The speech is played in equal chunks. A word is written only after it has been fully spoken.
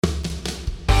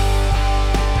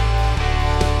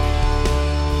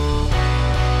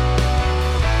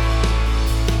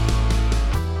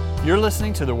You're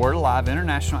listening to the Word Alive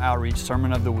International Outreach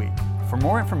Sermon of the Week. For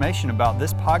more information about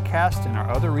this podcast and our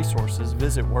other resources,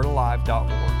 visit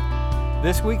wordalive.org.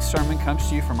 This week's sermon comes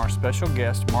to you from our special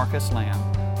guest, Marcus Lamb.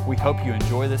 We hope you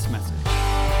enjoy this message.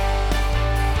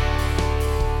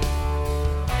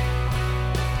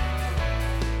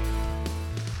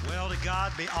 Well, to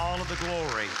God be all of the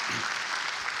glory.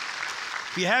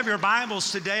 If you have your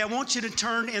Bibles today, I want you to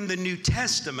turn in the New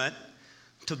Testament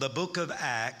to the book of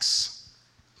Acts,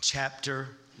 chapter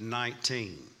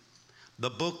 19.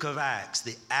 The book of Acts,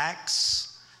 the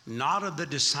Acts not of the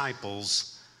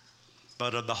disciples,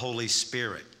 but of the Holy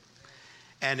Spirit.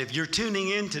 And if you're tuning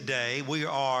in today, we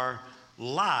are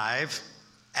live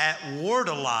at Word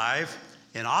Alive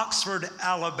in Oxford,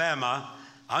 Alabama,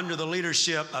 under the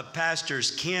leadership of Pastors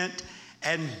Kent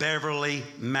and Beverly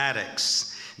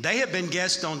Maddox. They have been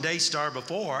guests on Daystar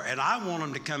before, and I want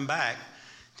them to come back,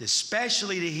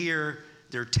 especially to hear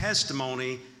their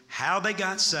testimony, how they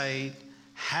got saved,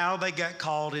 how they got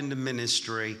called into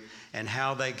ministry, and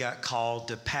how they got called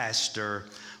to pastor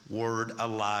Word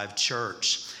Alive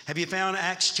Church. Have you found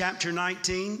Acts chapter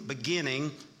 19,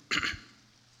 beginning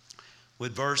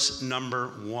with verse number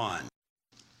 1?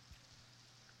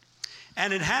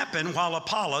 And it happened while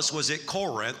Apollos was at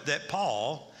Corinth that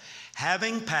Paul,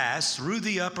 having passed through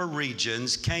the upper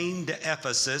regions, came to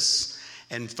Ephesus,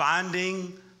 and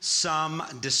finding some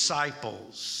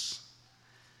disciples.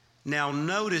 Now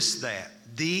notice that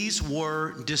these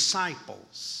were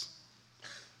disciples.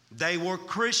 They were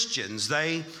Christians.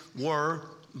 They were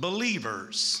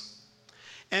believers.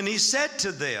 And he said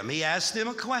to them, he asked them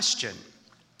a question.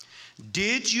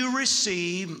 Did you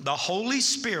receive the Holy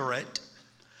Spirit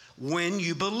when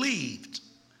you believed?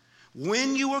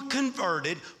 When you were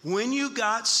converted, when you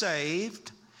got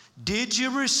saved, did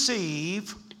you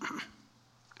receive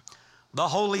the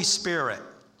Holy Spirit?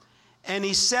 And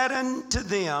he said unto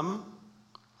them,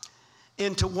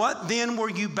 into what then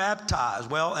were you baptized?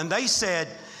 Well, and they said,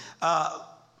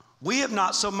 we have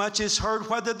not so much as heard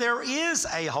whether there is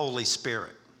a Holy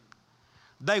Spirit.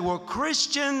 They were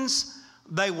Christians,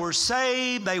 they were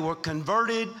saved, they were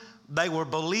converted, they were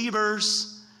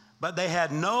believers, but they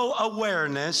had no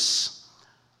awareness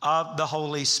of the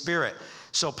Holy Spirit.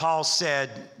 So Paul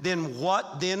said,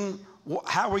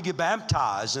 how were you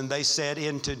baptized? And they said,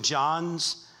 into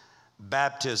John's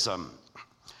baptism.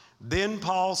 Then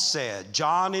Paul said,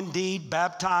 John indeed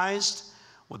baptized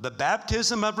with the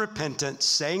baptism of repentance,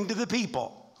 saying to the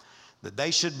people that they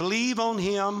should believe on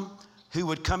him who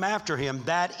would come after him,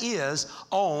 that is,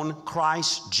 on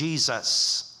Christ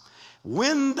Jesus.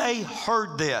 When they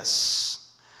heard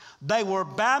this, they were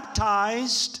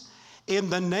baptized in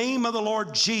the name of the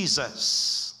Lord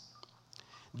Jesus.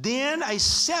 Then a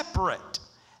separate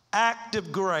act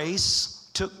of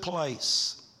grace took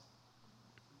place.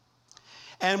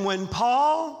 And when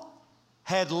Paul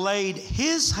had laid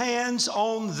his hands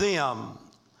on them,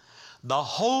 the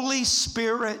Holy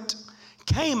Spirit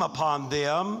came upon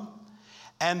them,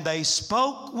 and they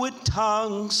spoke with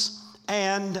tongues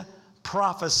and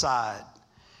prophesied.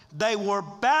 They were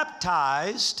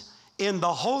baptized in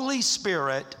the Holy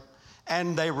Spirit,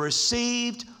 and they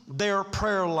received their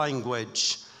prayer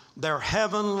language, their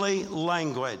heavenly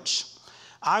language.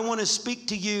 I want to speak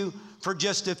to you for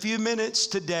just a few minutes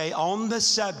today on the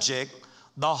subject,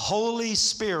 the Holy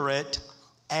Spirit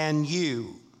and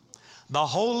you. The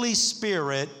Holy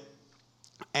Spirit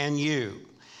and you.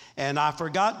 And I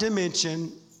forgot to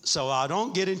mention, so I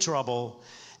don't get in trouble,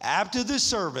 after the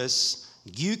service,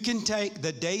 you can take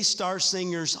the Daystar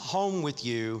singers home with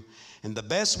you, and the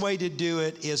best way to do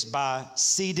it is by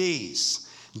CDs.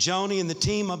 Joni and the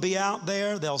team will be out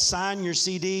there. They'll sign your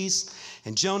CDs.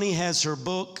 And Joni has her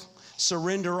book,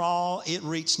 Surrender All. It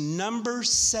reached number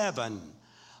 7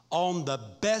 on the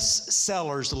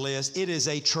bestsellers list. It is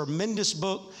a tremendous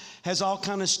book. Has all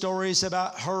kind of stories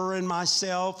about her and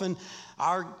myself and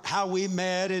how we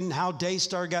met and how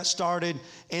Daystar got started.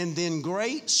 And then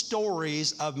great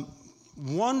stories of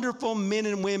wonderful men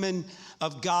and women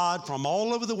of God from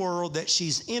all over the world that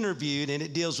she's interviewed. And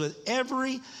it deals with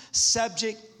every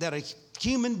subject that a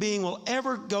human being will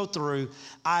ever go through.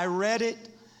 I read it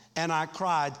and I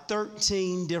cried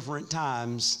 13 different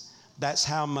times. That's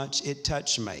how much it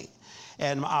touched me.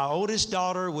 And my oldest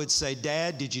daughter would say,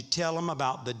 Dad, did you tell them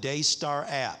about the Daystar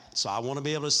app? So I want to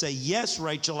be able to say, yes,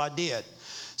 Rachel, I did.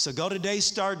 So go to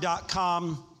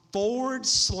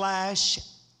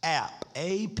daystar.com/app,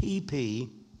 A-P-P.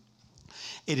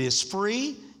 It is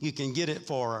free. You can get it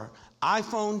for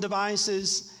iPhone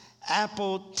devices,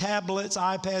 Apple tablets,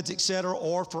 iPads, etc.,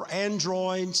 or for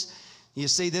Androids. You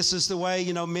see, this is the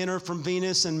way, men are from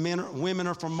Venus and women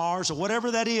are from Mars, or whatever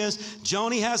that is.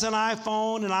 Joni has an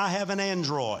iPhone and I have an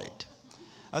Android,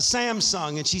 a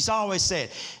Samsung, and she's always said,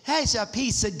 "That's a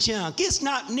piece of junk. It's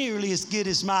not nearly as good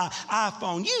as my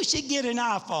iPhone. You should get an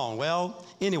iPhone." Well,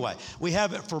 anyway, we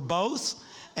have it for both,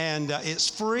 and it's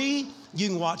free. You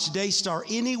can watch Daystar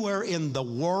anywhere in the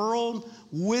world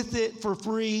with it for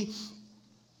free,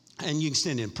 and you can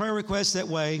send in prayer requests that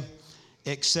way,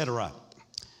 etc.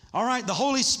 All right, the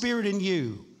Holy Spirit in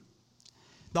you.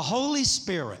 The Holy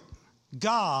Spirit,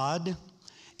 God,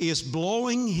 is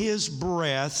blowing His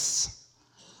breath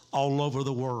all over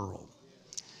the world.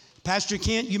 Pastor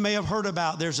Kent, you may have heard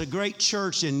about, there's a great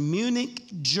church in Munich,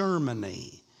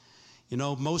 Germany.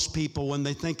 Most people, when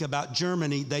they think about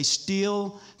Germany, they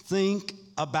still think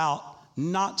about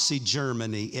Nazi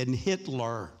Germany and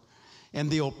Hitler and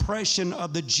the oppression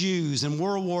of the Jews in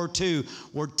World War II,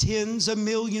 where tens of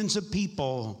millions of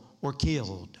people were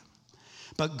killed.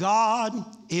 But God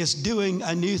is doing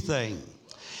a new thing.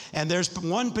 And there's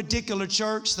one particular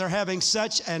church, they're having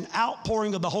such an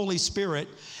outpouring of the Holy Spirit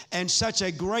and such a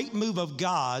great move of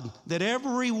God that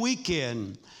every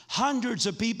weekend, hundreds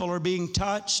of people are being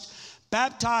touched,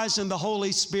 baptized in the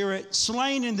Holy Spirit,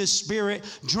 slain in the Spirit,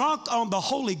 drunk on the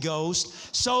Holy Ghost,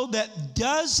 so that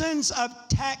dozens of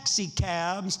taxi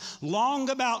cabs, long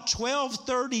about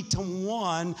 12:30 to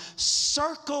 1,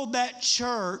 circle that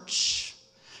church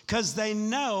because they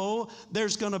know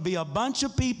there's going to be a bunch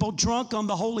of people drunk on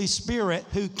the Holy Spirit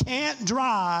who can't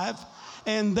drive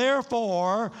and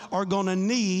therefore are going to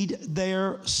need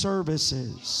their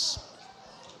services.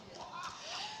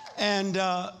 And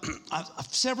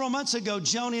several months ago,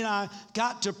 Joni and I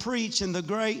got to preach in the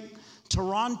great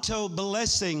Toronto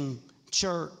Blessing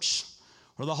Church,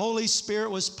 where the Holy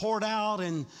Spirit was poured out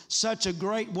in such a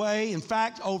great way. In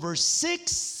fact, over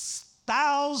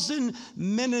 6,000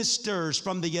 ministers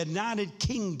from the United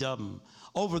Kingdom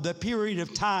over the period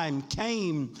of time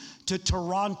came to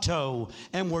Toronto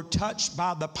and were touched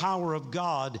by the power of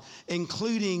God,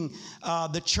 including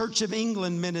the Church of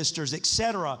England ministers,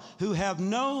 etc., who have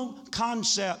no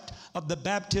concept of the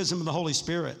baptism of the Holy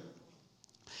Spirit.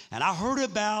 And I heard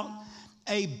about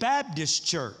a Baptist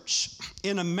church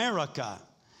in America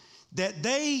that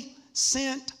they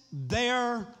sent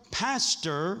their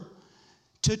pastor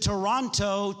to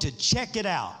Toronto to check it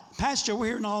out. Pastor, we're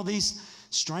hearing all these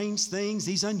strange things,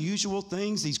 these unusual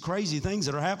things, these crazy things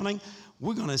that are happening.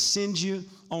 We're going to send you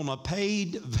on a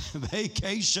paid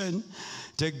vacation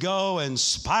to go and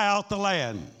spy out the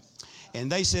land. And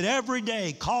they said, every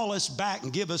day, call us back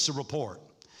and give us a report.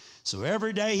 So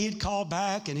every day he'd call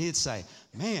back and he'd say,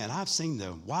 "Man, I've seen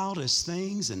the wildest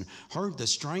things and heard the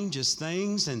strangest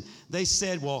things." And they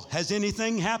said, "Well, has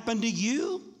anything happened to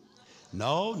you?"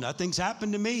 "No, nothing's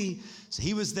happened to me." So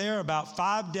he was there about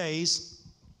 5 days,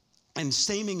 and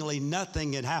seemingly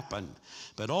nothing had happened.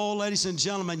 But ladies and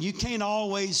gentlemen, you can't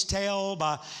always tell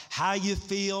by how you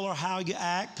feel or how you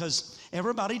act, because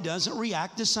everybody doesn't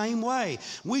react the same way.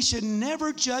 We should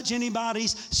never judge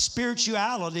anybody's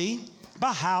spirituality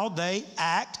by how they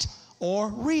act or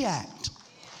react.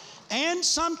 And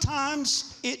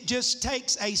sometimes it just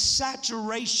takes a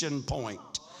saturation point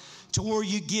to where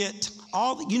you get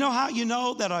you know how you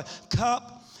know that a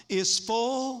cup is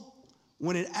full?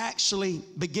 When it actually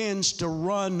begins to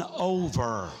run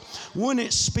over. When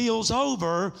it spills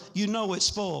over, you know it's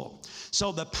full.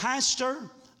 So the pastor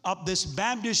of this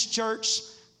Baptist church,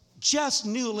 just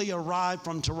newly arrived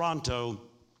from Toronto,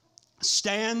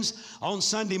 stands on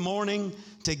Sunday morning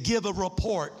to give a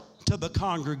report to the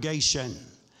congregation.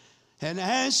 And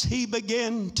as he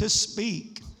began to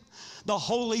speak, the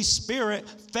Holy Spirit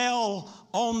fell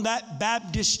on that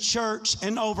Baptist church,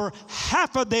 and over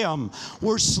half of them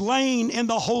were slain in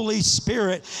the Holy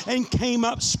Spirit and came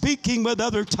up speaking with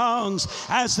other tongues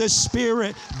as the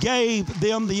Spirit gave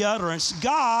them the utterance.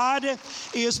 God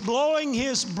is blowing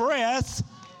His breath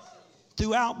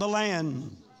throughout the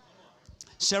land.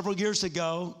 Several years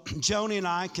ago, Joni and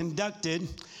I conducted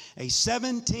a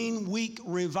 17-week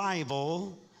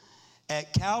revival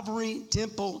at Calvary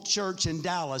Temple Church in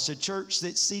Dallas, a church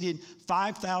that seated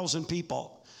 5,000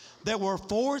 people. There were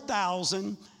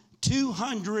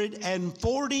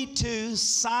 4,242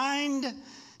 signed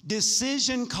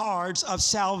decision cards of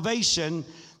salvation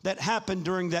that happened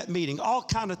during that meeting. All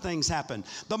kind of things happened.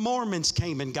 The Mormons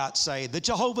came and got saved. The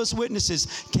Jehovah's Witnesses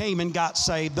came and got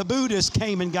saved. The Buddhists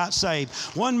came and got saved.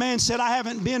 One man said, "I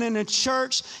haven't been in a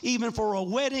church even for a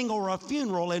wedding or a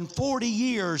funeral in 40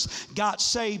 years, got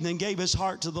saved and gave his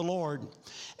heart to the Lord."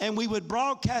 And we would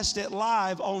broadcast it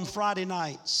live on Friday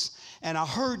nights. And I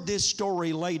heard this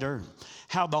story later,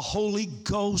 how the Holy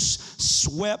Ghost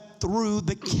swept through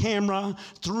the camera,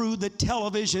 through the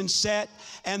television set,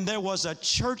 and there was a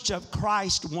Church of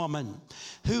Christ woman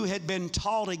who had been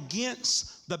taught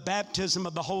against the baptism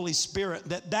of the Holy Spirit,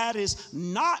 that is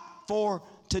not for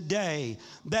today,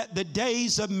 that the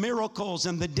days of miracles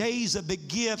and the days of the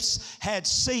gifts had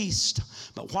ceased.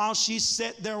 But while she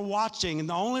sat there watching, and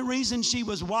the only reason she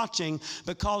was watching,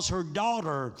 because her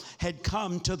daughter had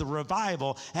come to the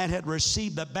revival and had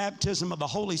received the baptism of the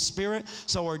Holy Spirit,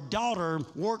 so her daughter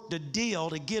worked a deal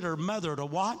to get her mother to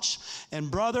watch. And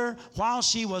brother, while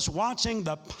she was watching,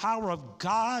 the power of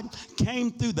God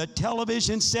came through the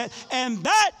television set, and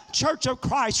that Church of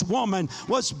Christ woman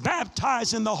was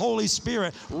baptized in the Holy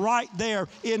Spirit right there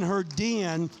in her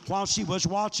den while she was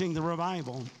watching the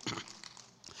revival.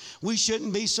 We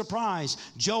shouldn't be surprised.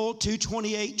 Joel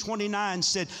 2:28-29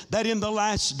 said that in the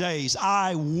last days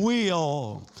I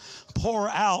will pour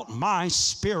out my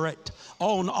Spirit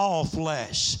on all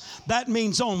flesh. That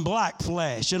means on black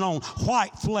flesh and on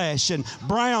white flesh and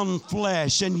brown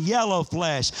flesh and yellow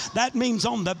flesh. That means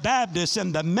on the Baptists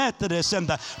and the Methodists and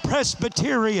the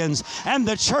Presbyterians and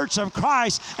the Church of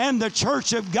Christ and the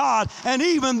Church of God and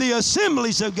even the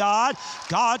Assemblies of God.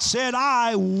 God said,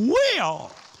 I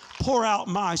will pour out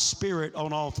my Spirit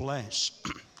on all flesh.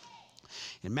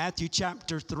 In Matthew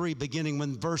chapter 3, beginning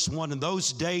with verse 1, in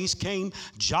those days came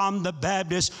John the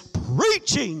Baptist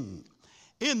preaching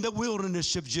in the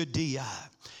wilderness of Judea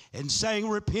and saying,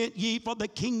 repent ye, for the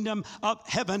kingdom of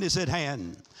heaven is at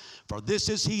hand. For this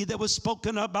is he that was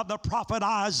spoken of by the prophet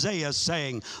Isaiah,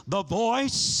 saying, the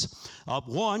voice of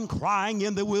one crying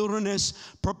in the wilderness,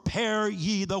 prepare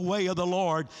ye the way of the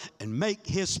Lord, and make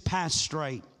his path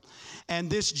straight. And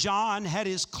this John had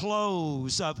his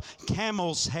clothes of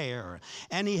camel's hair,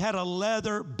 and he had a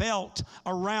leather belt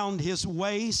around his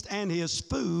waist, and his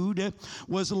food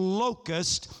was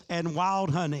locust and wild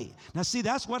honey. Now see,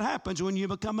 that's what happens when you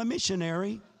become a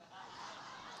missionary.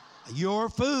 Your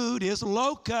food is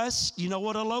locust. You know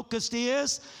what a locust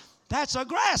is? That's a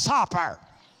grasshopper.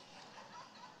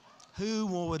 Who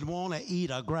would want to eat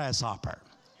a grasshopper?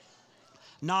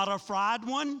 Not a fried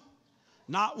one?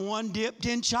 Not one dipped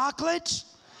in chocolate?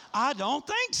 I don't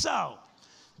think so.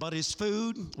 But his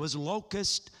food was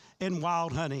locust and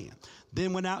wild honey.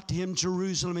 Then went out to him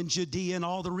Jerusalem and Judea and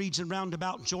all the region round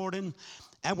about Jordan,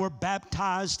 and were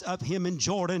baptized of him in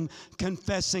Jordan,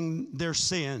 confessing their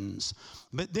sins.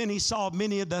 But then he saw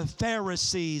many of the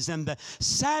Pharisees and the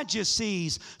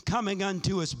Sadducees coming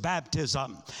unto his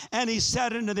baptism. And he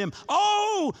said unto them,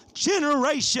 O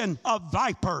generation of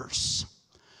vipers.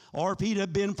 Or if he'd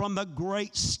have been from the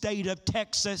great state of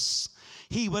Texas,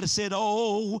 he would have said,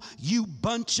 oh, you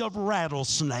bunch of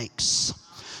rattlesnakes.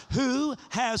 Who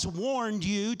has warned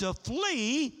you to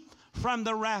flee from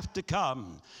the wrath to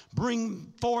come?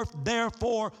 Bring forth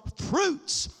therefore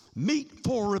fruits meet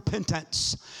for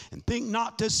repentance. And think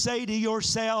not to say to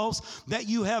yourselves that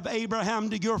you have Abraham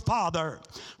to your father.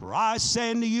 For I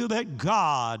say unto you that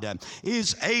God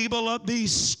is able of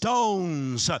these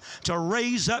stones to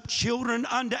raise up children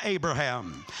unto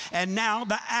Abraham. And now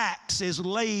the axe is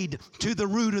laid to the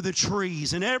root of the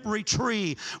trees, and every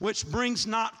tree which brings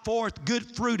not forth good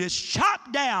fruit is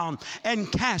chopped down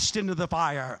and cast into the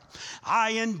fire.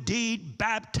 I indeed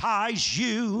baptize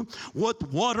you with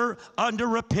water unto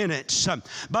repentance.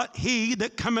 But he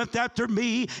that cometh after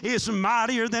me is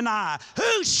mightier than I,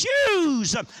 whose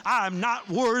shoes I am not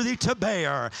worthy to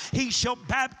bear. He shall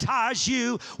baptize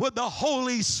you with the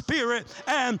Holy Spirit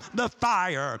and the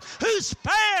fire, whose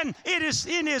fan it is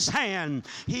in his hand.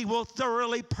 He will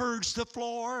thoroughly purge the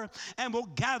floor and will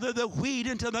gather the wheat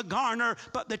into the garner,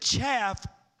 but the chaff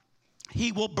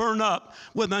he will burn up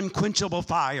with unquenchable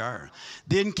fire.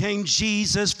 Then came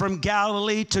Jesus from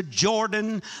Galilee to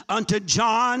Jordan unto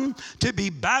John to be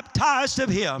baptized of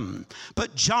him.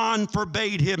 But John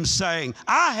forbade him, saying,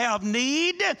 I have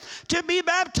need to be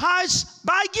baptized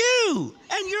by you,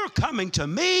 and you're coming to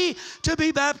me to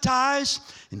be baptized.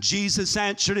 And Jesus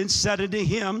answered and said unto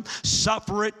him,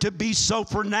 suffer it to be so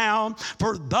for now,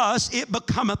 for thus it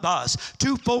becometh us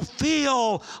to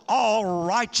fulfill all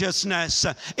righteousness.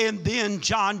 And then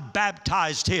John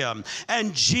baptized him.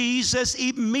 And Jesus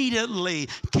immediately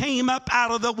came up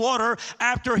out of the water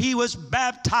after he was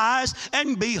baptized,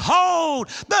 and behold,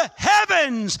 the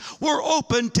heavens were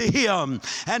opened to him.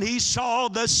 And he saw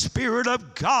the Spirit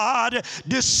of God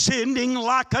descending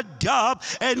like a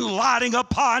dove and lighting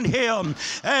upon him.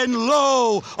 And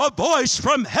lo, a voice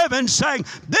from heaven saying,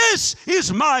 this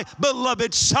is my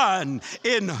beloved Son,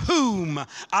 in whom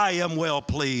I am well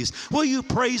pleased. Will you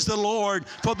praise the Lord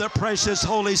for the precious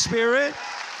Holy Spirit?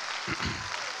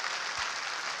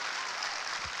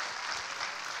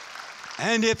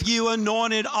 And if you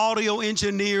anointed audio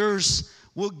engineers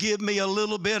will give me a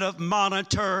little bit of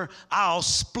monitor, I'll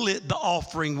split the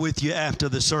offering with you after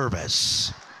the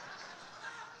service.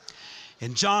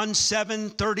 In John 7,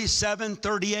 37,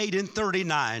 38, and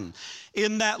 39,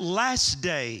 in that last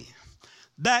day,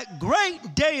 that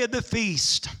great day of the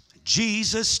feast,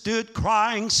 Jesus stood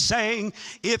crying, saying,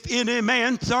 if any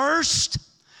man thirst,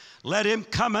 let him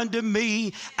come unto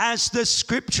me, as the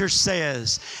scripture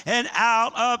says, and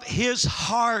out of his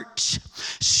heart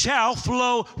shall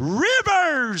flow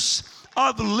rivers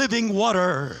of living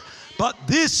water. But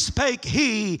this spake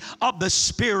he of the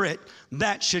Spirit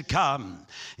that should come.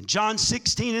 John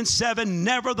 16 and 7,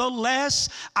 nevertheless,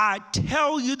 I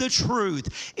tell you the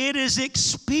truth. It is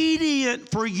expedient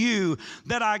for you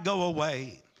that I go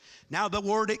away. Now, the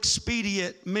word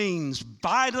expedient means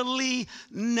vitally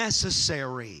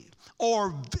necessary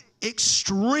or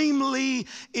extremely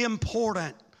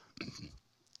important.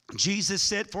 Jesus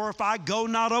said, for if I go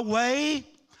not away,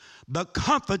 the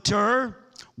Comforter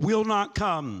will not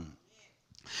come.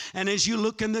 And as you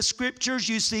look in the scriptures,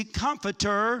 you see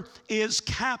Comforter is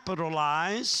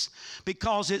capitalized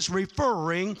because it's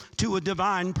referring to a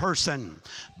divine person.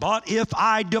 But if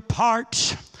I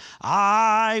depart,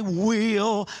 I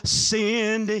will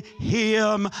send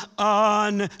him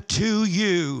unto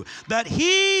you, that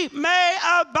he may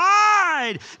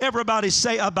abide. Everybody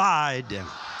say abide.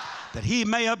 That he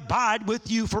may abide with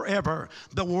you forever.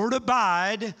 The word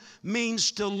abide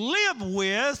means to live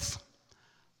with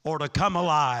or to come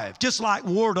alive, just like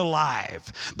word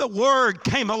alive. The word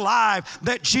came alive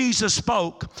that Jesus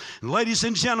spoke. And ladies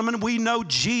and gentlemen, we know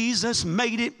Jesus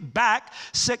made it back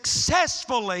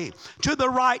successfully to the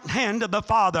right hand of the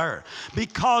Father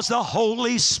because the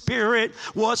Holy Spirit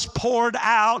was poured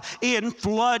out in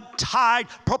flood tide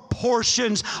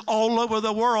proportions all over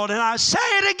the world. And I say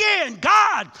it again,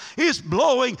 God is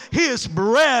blowing his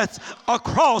breath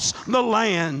across the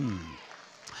land.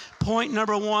 Point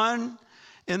number one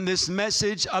in this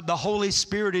message of the Holy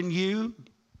Spirit in you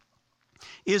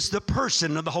is the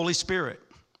person of the Holy Spirit.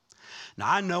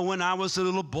 Now, I know when I was a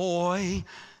little boy,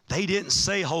 they didn't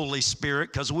say Holy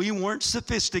Spirit because we weren't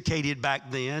sophisticated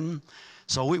back then,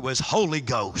 so it was Holy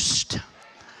Ghost.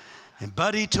 And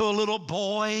buddy, to a little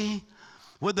boy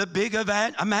with a big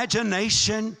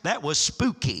imagination, that was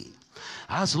spooky.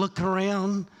 I was looking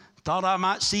around, thought I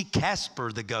might see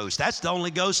Casper the ghost. That's the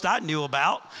only ghost I knew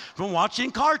about from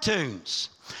watching cartoons.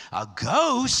 A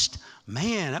ghost,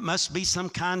 man, it must be some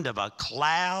kind of a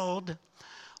cloud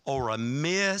or a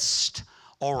mist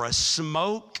or a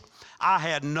smoke. I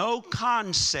had no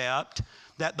concept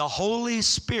that the Holy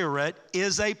Spirit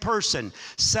is a person.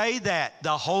 Say that.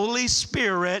 The Holy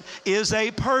Spirit is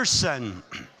a person.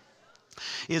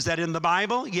 Is that in the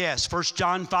Bible? Yes. 1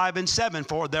 John 5 and 7.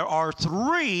 For there are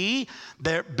three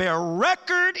that bear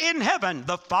record in heaven: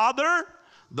 the Father,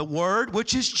 the Word,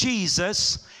 which is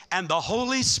Jesus, and the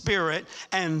Holy Spirit.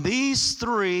 And these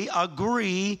three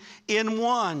agree in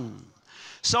one.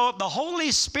 So if the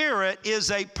Holy Spirit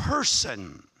is a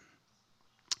person,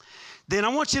 then I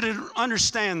want you to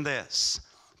understand this.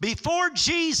 Before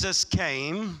Jesus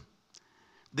came,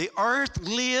 the earth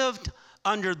lived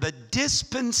under the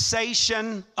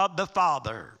dispensation of the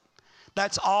Father.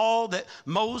 That's all that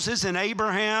Moses and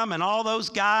Abraham and all those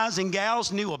guys and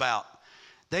gals knew about.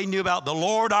 They knew about the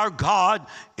Lord our God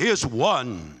is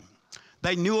one.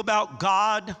 They knew about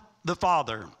God the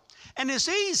Father. And it's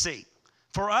easy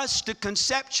for us to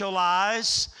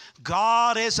conceptualize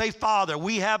God as a father.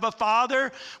 We have a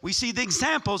father. We see the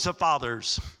examples of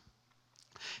fathers.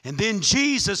 And then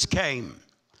Jesus came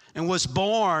and was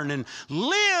born and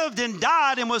lived and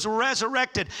died and was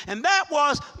resurrected. And that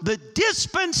was the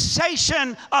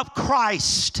dispensation of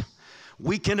Christ.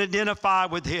 We can identify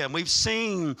with him. We've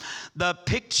seen the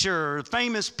picture,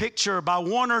 famous picture by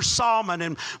Warner Sallman,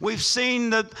 and we've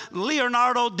seen the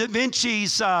Leonardo da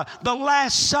Vinci's The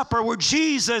Last Supper, where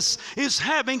Jesus is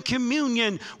having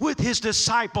communion with his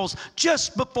disciples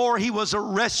just before he was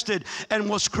arrested and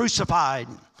was crucified.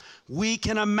 We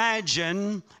can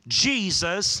imagine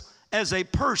Jesus as a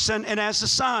person and as a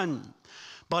son,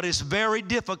 but it's very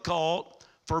difficult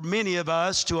for many of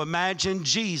us to imagine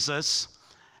Jesus.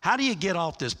 How do you get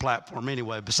off this platform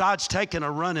anyway, besides taking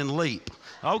a running leap?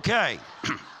 Okay.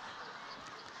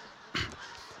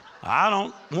 I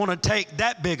don't want to take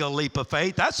that big a leap of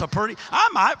faith. I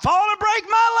might fall and break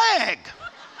my leg.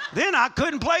 Then I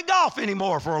couldn't play golf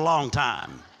anymore for a long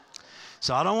time.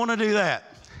 So I don't want to do that.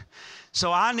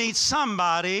 So I need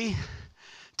somebody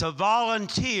to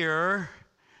volunteer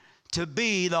to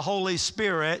be the Holy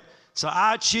Spirit. So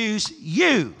I choose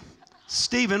you,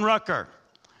 Stephen Rucker.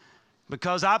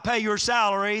 Because I pay your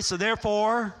salary, so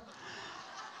therefore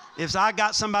If I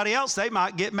got somebody else, they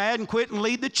might get mad and quit and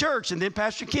leave the church. And then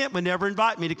Pastor Kent would never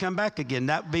invite me to come back again.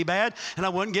 That would be bad. And I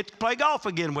wouldn't get to play golf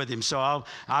again with him. So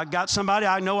I got somebody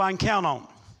I know I can count on.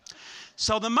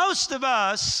 So the most of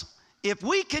us, if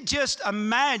we could just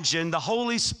imagine the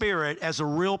Holy Spirit as a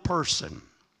real person,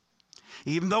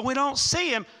 even though we don't see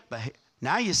him, but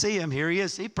now you see him, here he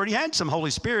is. He's pretty handsome, Holy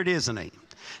Spirit, isn't he?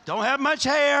 Don't have much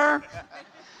hair.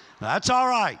 That's all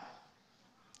right.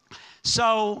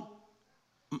 So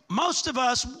most of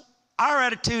us, our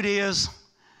attitude is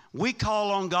we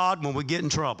call on God when we get in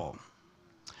trouble.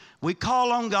 We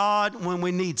call on God when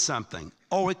we need something.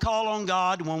 Or we call on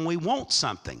God when we want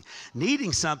something.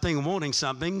 Needing something and wanting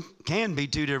something can be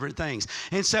two different things.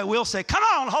 And so we'll say, come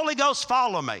on, Holy Ghost,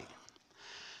 follow me.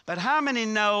 But how many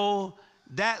know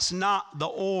that's not the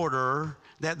order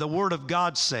that the Word of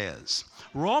God says?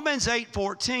 Romans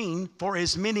 8:14, for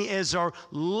as many as are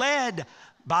led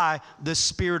by the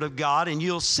Spirit of God, and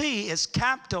you'll see it's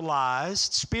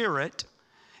capitalized Spirit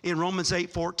in Romans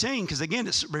 8:14, because again,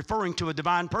 it's referring to a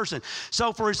divine person.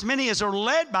 So for as many as are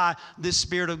led by the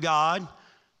Spirit of God,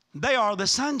 they are the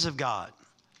sons of God.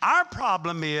 Our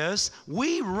problem is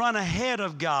we run ahead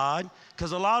of God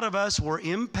because a lot of us were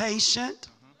impatient.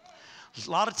 A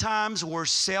lot of times we're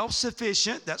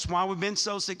self-sufficient. That's why we've been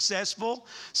so successful.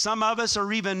 Some of us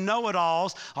are even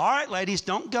know-it-alls. All right, ladies,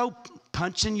 don't go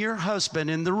punching your husband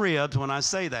in the ribs when I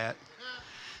say that.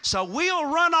 So we'll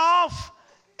run off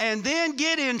and then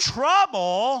get in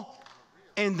trouble,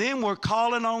 and then we're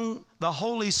calling on the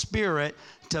Holy Spirit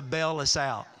to bail us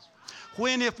out.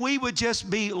 When if we would just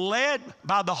be led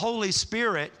by the Holy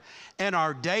Spirit in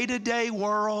our day-to-day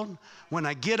world, when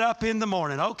I get up in the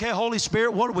morning, okay, Holy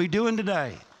Spirit, what are we doing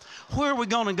today? Where are we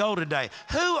going to go today?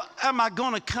 Who am I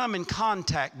going to come in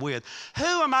contact with? Who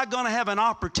am I going to have an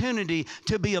opportunity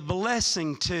to be a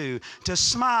blessing to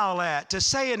smile at, to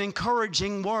say an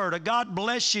encouraging word, a God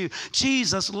bless you,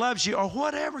 Jesus loves you, or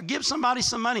whatever. Give somebody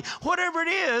some money. Whatever it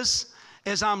is,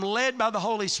 as I'm led by the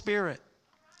Holy Spirit.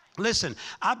 Listen,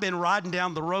 I've been riding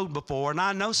down the road before, and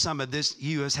I know some of this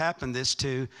you has happened this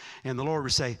to, and the Lord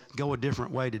would say, go a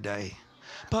different way today.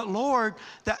 But Lord,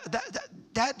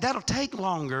 that'll take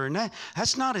longer, and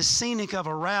that's not as scenic of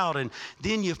a route. And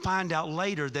then you find out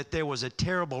later that there was a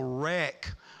terrible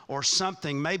wreck or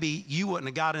something. Maybe you wouldn't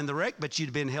have got in the wreck, but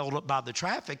you'd been held up by the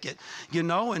traffic,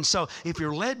 And so if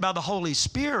you're led by the Holy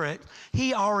Spirit,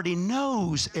 He already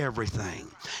knows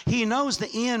everything. He knows the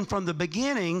end from the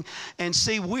beginning. And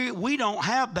see, we don't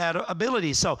have that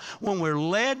ability. So when we're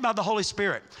led by the Holy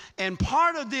Spirit, and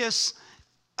part of this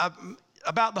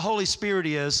about the Holy Spirit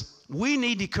is we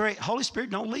need to create. Holy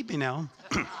Spirit, don't leave me now.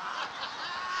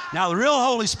 Now, the real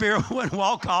Holy Spirit wouldn't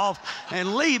walk off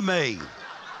and leave me.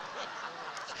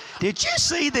 Did you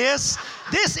see this?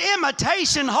 This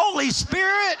imitation Holy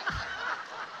Spirit?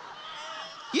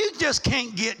 You just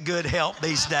can't get good help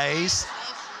these days.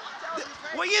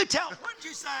 Well, you tell. What did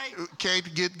you say?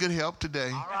 Can't get good help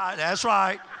today. All right, that's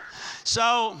right.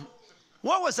 So,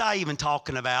 what was I even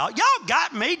talking about? Y'all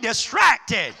got me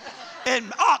distracted.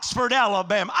 In Oxford,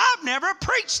 Alabama. I've never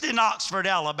preached in Oxford,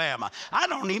 Alabama. I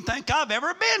don't even think I've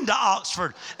ever been to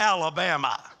Oxford,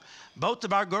 Alabama. Both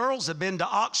of our girls have been to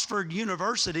Oxford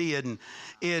University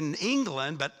in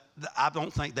England, but I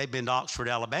don't think they've been to Oxford,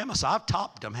 Alabama, so I've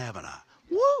topped them, haven't I?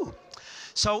 Woo!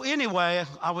 So anyway,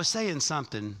 I was saying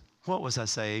something. What was I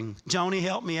saying? Joni,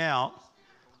 help me out.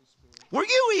 Were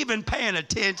you even paying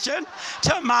attention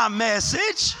to my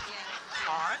message?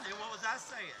 All right, then what was I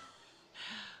saying?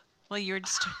 Well, you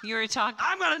were talking.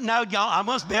 I'm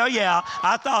going to bail you out.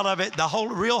 I thought of it, the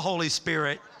real Holy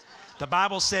Spirit. The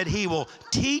Bible said He will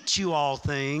teach you all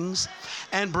things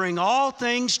and bring all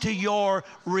things to your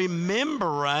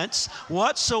remembrance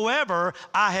whatsoever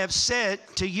I have said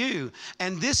to you.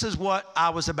 And this is what I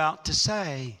was about to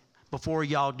say before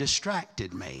y'all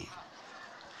distracted me.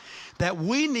 That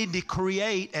we need to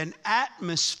create an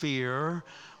atmosphere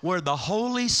where the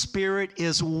Holy Spirit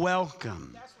is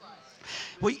welcome.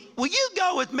 Will you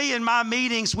go with me in my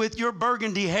meetings with your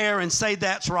burgundy hair and say,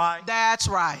 that's right? That's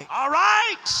right. All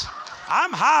right.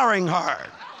 I'm hiring her.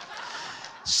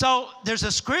 So there's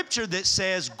a scripture that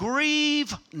says,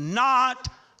 grieve not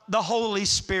the Holy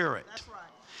Spirit. That's right.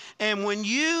 And when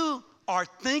you are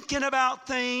thinking about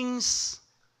things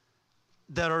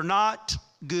that are not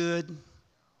good,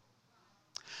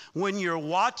 when you're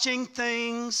watching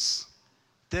things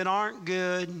that aren't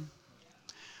good,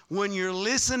 when you're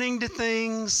listening to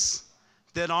things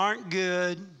that aren't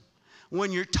good,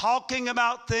 when you're talking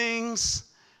about things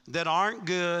that aren't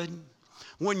good,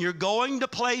 when you're going to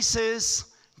places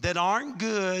that aren't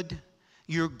good,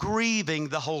 you're grieving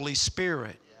the Holy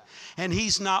Spirit. and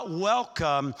he's not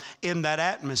welcome in that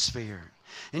atmosphere.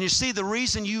 And you see, the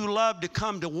reason you love to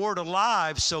come to Word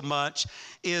Alive so much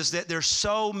is that there's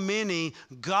so many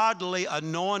godly,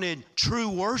 anointed, true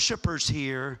worshipers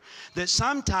here that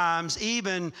sometimes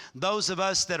even those of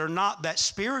us that are not that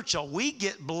spiritual, we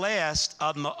get blessed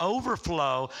on the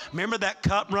overflow. Remember that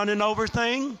cup running over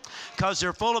thing? Because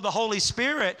they're full of the Holy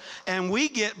Spirit, and we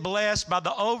get blessed by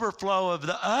the overflow of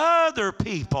the other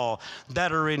people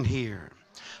that are in here.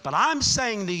 But I'm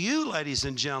saying to you, ladies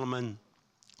and gentlemen,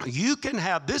 you can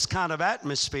have this kind of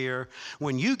atmosphere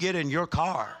when you get in your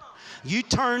car. You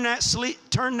turn that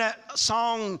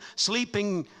song,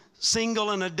 Sleeping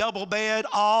Single in a Double Bed,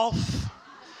 off.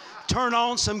 Turn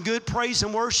on some good praise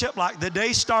and worship like the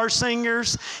Daystar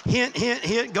Singers. Hint, hint,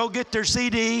 hint. Go get their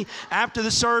CD after the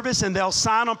service and they'll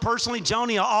sign them personally.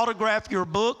 Joni will autograph your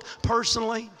book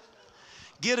personally.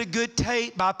 Get a good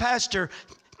tape by Pastor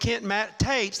Kent Matt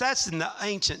tapes. That's in the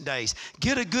ancient days.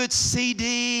 Get a good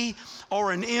CD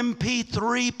or an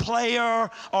MP3 player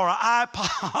or an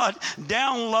iPod,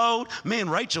 download. Man,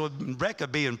 Rachel and Rebecca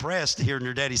would be impressed hearing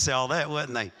your daddy say all that,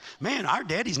 wouldn't they? Man, our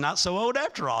daddy's not so old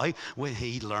after all.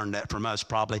 He learned that from us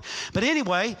probably. But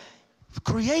anyway,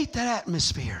 create that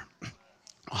atmosphere.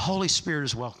 The Holy Spirit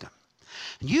is welcome.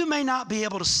 You may not be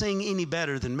able to sing any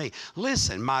better than me.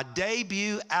 Listen, my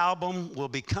debut album will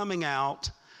be coming out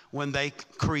when they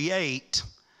create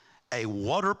a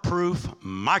waterproof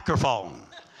microphone.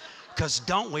 Because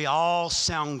don't we all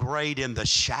sound great in the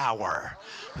shower?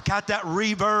 We got that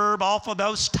reverb off of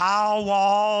those tile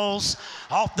walls,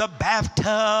 off the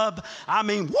bathtub. I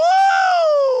mean,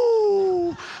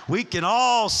 woo! We can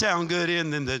all sound good in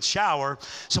the shower.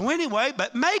 So anyway,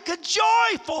 but make a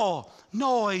joyful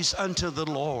noise unto the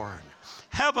Lord.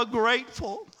 Have a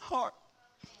grateful heart.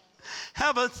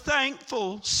 Have a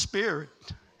thankful spirit.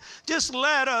 Just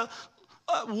let a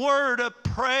word of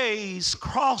praise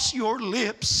cross your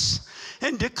lips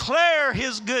and declare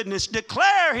His goodness,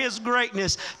 declare His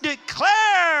greatness,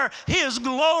 declare His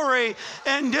glory,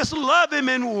 and just love Him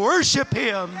and worship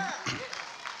Him.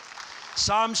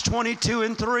 Psalms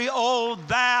 22:3, O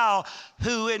thou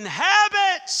who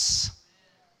inhabits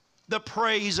the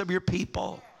praise of your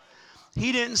people.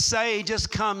 He didn't say He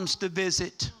just comes to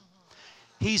visit.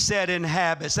 He said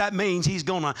inhabits. That means He's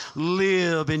going to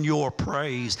live in your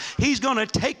praise. He's going to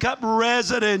take up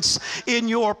residence in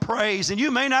your praise. And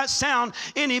you may not sound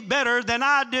any better than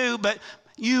I do, but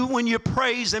when you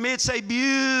praise Him, it's a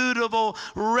beautiful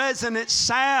resonant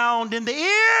sound in the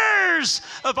ears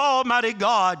of Almighty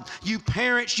God. You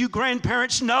parents, you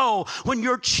grandparents know when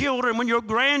your children, when your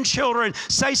grandchildren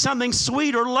say something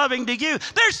sweet or loving to you,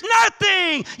 there's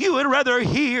nothing you would rather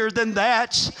hear than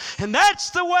that. And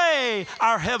that's the way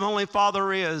our Heavenly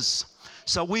Father is.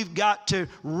 So we've got to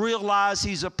realize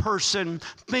He's a person,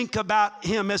 think about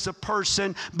Him as a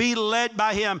person, be led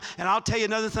by Him. And I'll tell you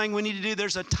another thing we need to do.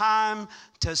 There's a time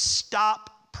to stop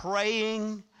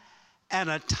praying and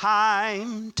a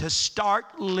time to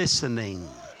start listening.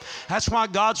 That's why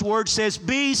God's Word says,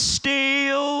 be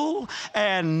still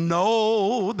and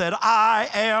know that I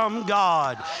am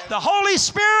God. The Holy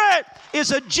Spirit is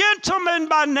a gentleman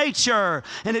by nature.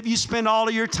 And if you spend all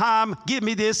of your time, give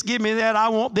me this, give me that, I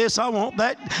want this, I want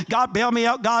that, God bail me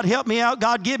out, God help me out,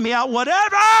 God give me out,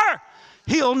 whatever,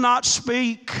 He'll not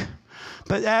speak.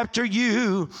 But after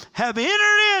you have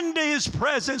entered into His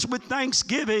presence with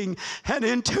thanksgiving and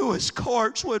into His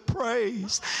courts with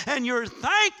praise, and you're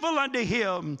thankful unto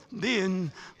Him,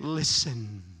 then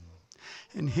listen,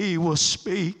 and He will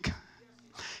speak.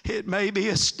 It may be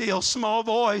a still small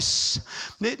voice.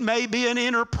 It may be an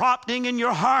inner prompting in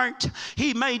your heart.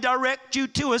 He may direct you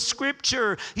to a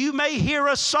scripture. You may hear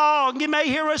a song. You may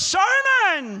hear a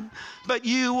sermon. But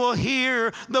you will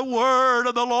hear the word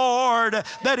of the Lord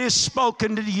that is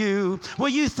spoken to you. Will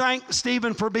you thank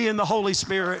Stephen for being the Holy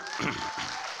Spirit?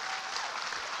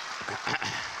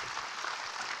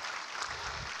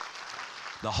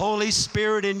 The Holy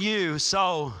Spirit in you.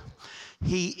 So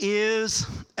He is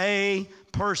a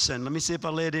person. Let me see if I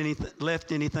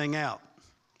left anything out.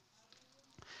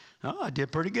 Oh, I did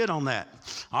pretty good on that.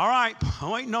 All right,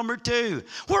 point number 2.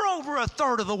 We're over a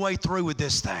third of the way through with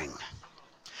this thing.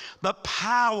 The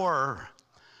power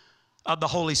of the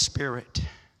Holy Spirit.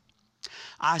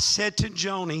 I said to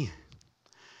Joni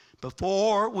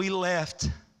before we left,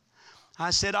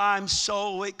 I said, I'm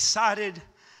so excited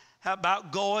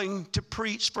about going to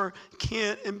preach for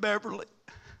Kent and Beverly,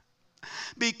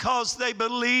 because they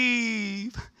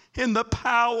believe in the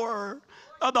power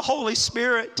of the Holy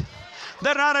Spirit.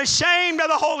 They're not ashamed of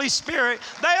the Holy Spirit.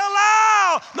 They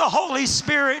allow the Holy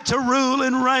Spirit to rule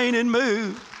and reign and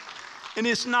move. And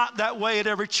it's not that way at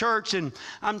every church. And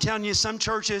I'm telling you, some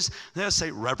churches, they'll say,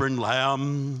 Reverend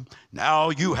Lamb,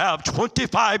 now you have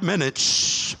 25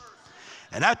 minutes.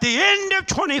 And at the end of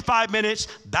 25 minutes,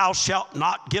 thou shalt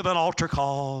not give an altar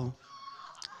call.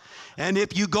 And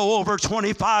if you go over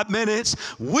 25 minutes,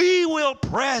 we will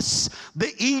press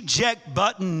the eject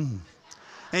button.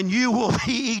 And you will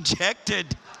be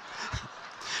ejected.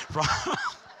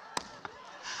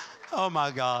 Oh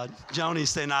my God. Joni's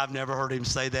saying, I've never heard him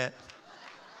say that.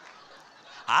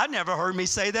 I've never heard me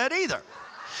say that either.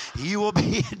 You will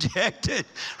be ejected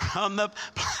from the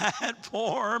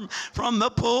platform, from the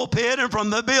pulpit, and from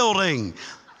the building.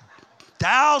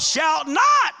 Thou shalt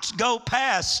not go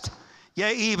past,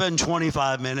 yea, even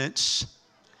 25 minutes.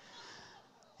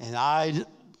 And I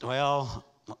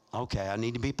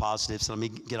need to be positive, so let me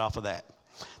get off of that.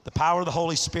 The power of the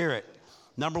Holy Spirit.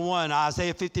 Number one,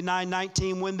 Isaiah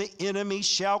 59:19, when the enemy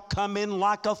shall come in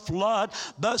like a flood,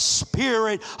 the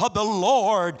Spirit of the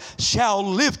Lord shall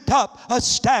lift up a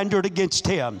standard against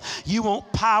him. You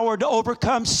want power to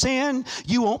overcome sin?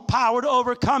 You want power to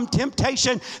overcome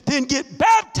temptation? Then get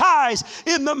baptized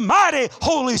in the mighty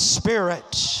Holy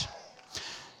Spirit.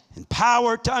 And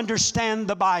power to understand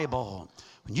the Bible.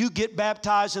 When you get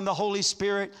baptized in the Holy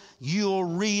Spirit, you'll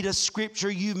read a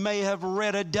scripture you may have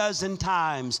read a dozen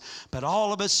times, but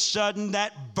all of a sudden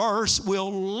that verse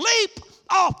will leap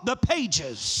off the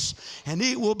pages and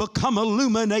it will become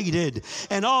illuminated,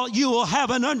 and you will have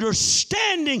an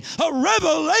understanding, a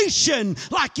revelation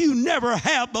like you never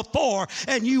have before,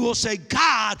 and you will say,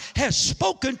 God has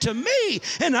spoken to me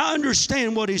and I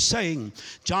understand what he's saying.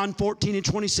 John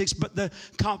 14:26, but the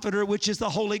Comforter, which is the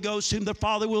Holy Ghost, whom the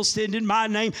Father will send in my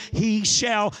name, he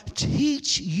shall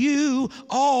teach you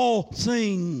all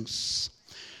things.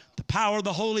 The power of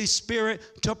the Holy Spirit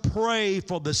to pray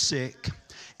for the sick.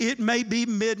 It may be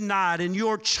midnight and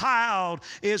your child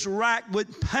is racked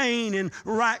with pain and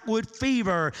racked with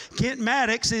fever. Kent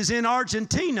Maddox is in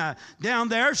Argentina down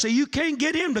there, so you can't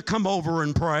get him to come over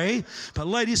and pray. But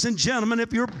ladies and gentlemen,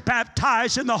 if you're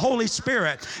baptized in the Holy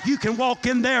Spirit, you can walk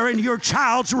in there in your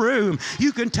child's room.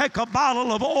 You can take a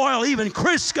bottle of oil, even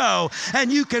Crisco,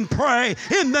 and you can pray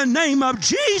in the name of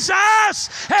Jesus,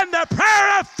 and the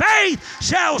prayer of faith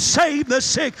shall save the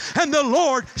sick, and the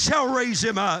Lord shall raise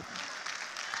him up.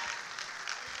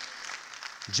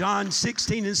 John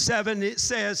 16:7, it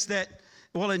says that,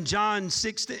 in John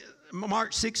 16,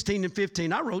 Mark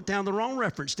 16:15, I wrote down the wrong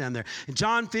reference down there. And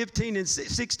John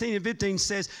 16:15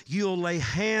 says, you'll lay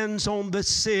hands on the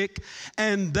sick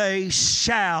and they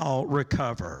shall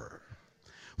recover.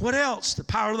 What else? The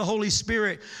power of the Holy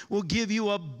Spirit will give you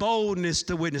a boldness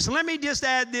to witness. And let me just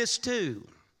add this too.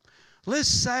 Let's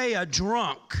say a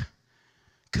drunk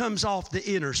comes off the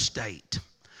interstate,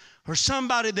 or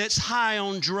somebody that's high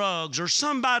on drugs, or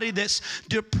somebody that's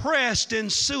depressed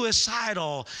and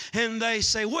suicidal, and they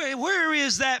say, where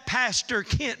is that Pastor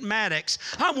Kent Maddox?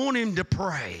 I want him to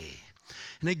pray.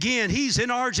 And again, he's in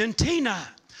Argentina.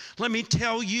 Let me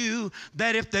tell you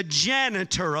that if the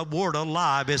janitor of Word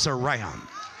Alive is around,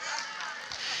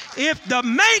 if the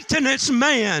maintenance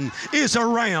man is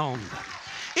around,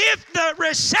 if the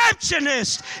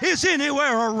receptionist is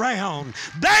anywhere around,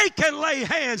 they can lay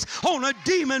hands on a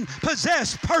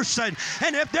demon-possessed person.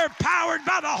 And if they're powered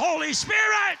by the Holy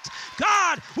Spirit,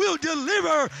 God will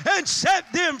deliver and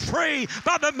set them free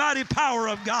by the mighty power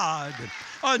of God.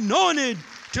 Anointed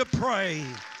to pray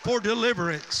for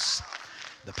deliverance.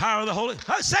 The power of the Holy...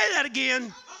 Say that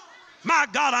again. My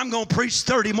God, I'm going to preach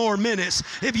 30 more minutes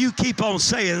if you keep on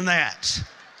saying that.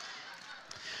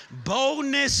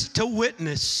 Boldness to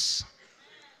witness.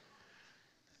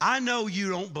 I know you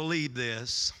don't believe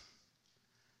this,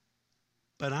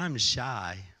 but I'm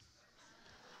shy.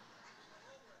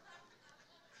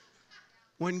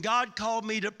 When God called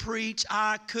me to preach,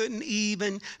 I couldn't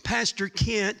even, Pastor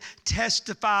Kent,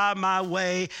 testify my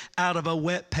way out of a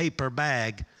wet paper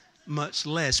bag, much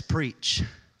less preach.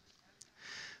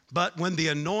 But when the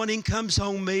anointing comes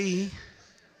on me,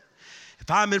 if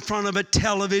I'm in front of a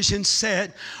television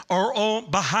set or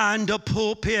behind a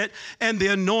pulpit and the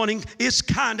anointing, it's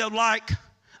kind of like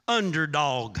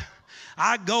underdog.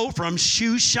 I go from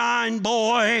shoe shine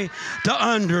boy to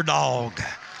underdog.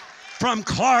 From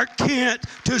Clark Kent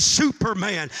to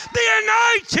Superman. The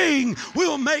anointing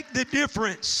will make the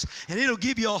difference. And it'll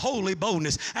give you a holy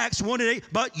boldness. Acts 1:8,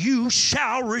 but you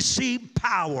shall receive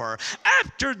power.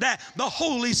 After that, the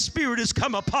Holy Spirit has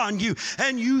come upon you,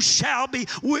 and you shall be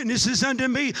witnesses unto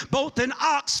me, both in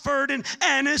Oxford and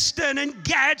Anniston and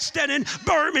Gadsden and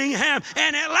Birmingham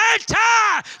and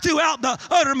Atlanta, throughout the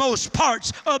uttermost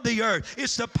parts of the earth.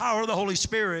 It's the power of the Holy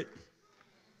Spirit.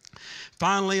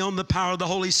 Finally, on the power of the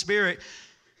Holy Spirit,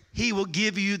 He will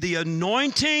give you the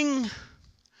anointing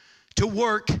to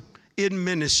work in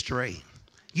ministry.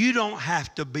 You don't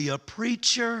have to be a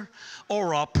preacher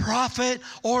or a prophet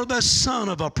or the son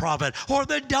of a prophet or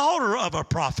the daughter of a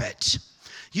prophet.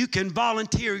 You can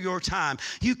volunteer your time.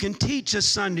 You can teach a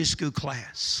Sunday school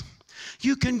class.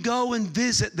 You can go and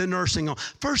visit the nursing home.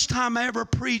 First time I ever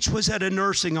preached was at a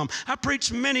nursing home. I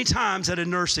preached many times at a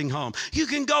nursing home. You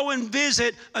can go and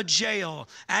visit a jail.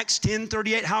 Acts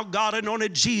 10:38, how God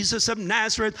anointed Jesus of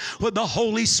Nazareth with the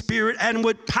Holy Spirit and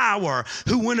with power,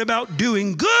 who went about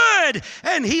doing good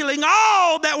and healing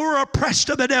all that were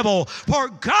oppressed of the devil. For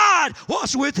God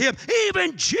was with him.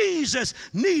 Even Jesus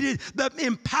needed the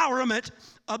empowerment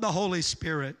of the Holy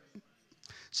Spirit.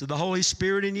 So the Holy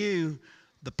Spirit in you,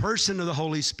 the person of the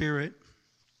Holy Spirit,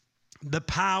 the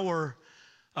power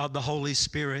of the Holy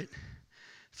Spirit.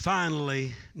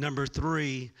 Finally, number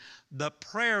 3, the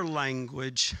prayer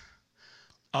language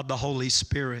of the Holy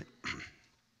Spirit.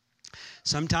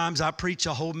 Sometimes I preach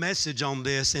a whole message on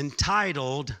this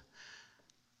entitled,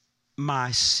 My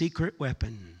Secret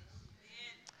Weapon.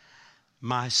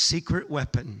 My secret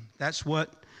weapon. That's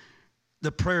what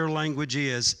the prayer language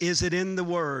is. Is it in the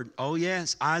Word? Oh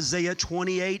yes, Isaiah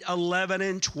 28:11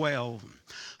 and 12.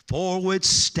 For with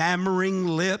stammering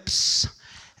lips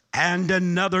and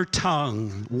another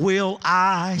tongue will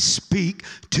I speak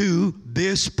to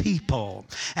this people,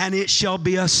 and it shall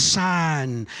be a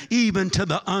sign even to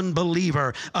the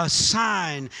unbeliever, a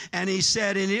sign. And he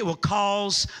said, and it will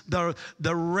cause the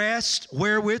rest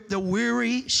wherewith the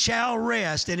weary shall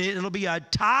rest, and it'll be a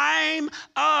time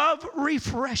of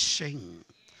refreshing.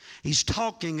 He's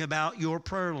talking about your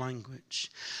prayer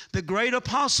language. The great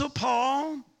Apostle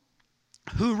Paul,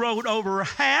 who wrote over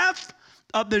half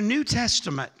of the New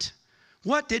Testament,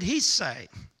 what did he say?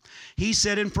 He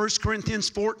said in 1 Corinthians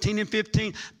 14 and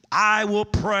 15, I will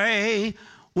pray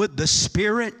with the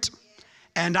Spirit,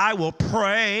 and I will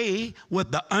pray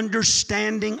with the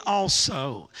understanding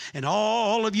also. And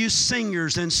all of you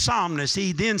singers and psalmists,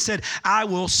 he then said, I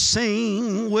will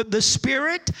sing with the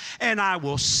Spirit, and I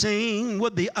will sing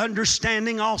with the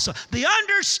understanding also. The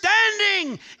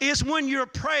understanding is when you're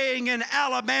praying in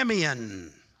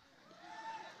Alabamian.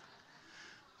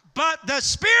 But the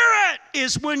Spirit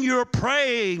is when you're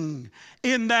praying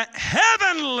in that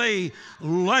heavenly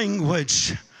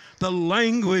language, the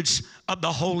language of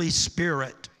the Holy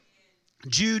Spirit.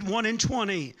 Jude 1 and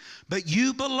 20, but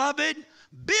you, beloved,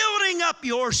 building up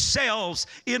yourselves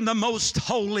in the most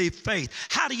holy faith.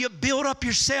 How do you build up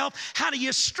yourself? How do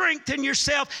you strengthen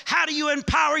yourself? How do you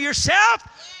empower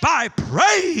yourself? By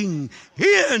praying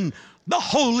in the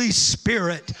Holy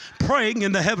Spirit, praying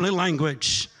in the heavenly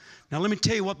language. Now let me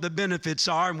tell you what the benefits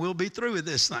are, and we'll be through with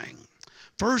this thing.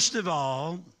 First of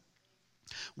all,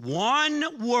 one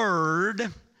word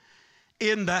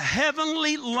in the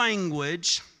heavenly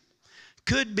language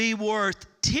could be worth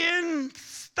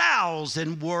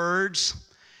 10,000 words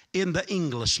in the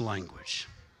English language.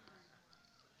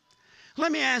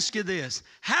 Let me ask you this.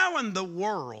 How in the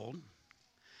world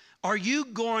are you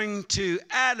going to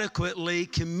adequately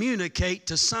communicate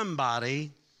to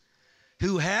somebody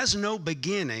who has no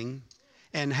beginning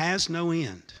and has no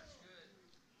end?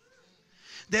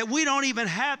 That we don't even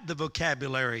have the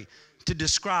vocabulary to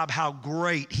describe how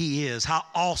great he is, how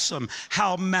awesome,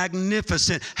 how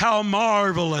magnificent, how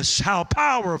marvelous, how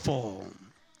powerful.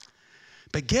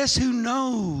 But guess who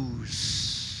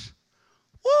knows?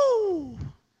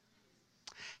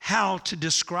 How to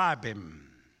describe him,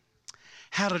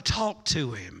 how to talk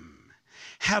to him,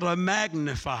 how to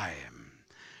magnify him.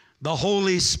 The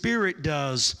Holy Spirit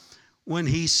does when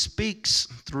he speaks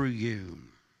through you.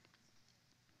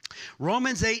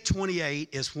 Romans 8:28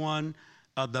 is one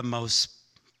of the most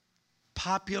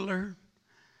popular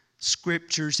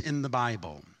scriptures in the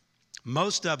Bible.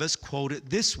 Most of us quote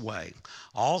it this way: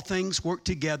 all things work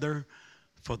together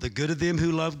for the good of them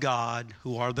who love God,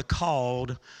 who are the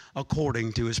called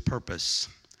according to his purpose.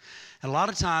 A lot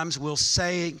of times we'll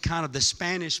say kind of the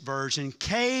Spanish version,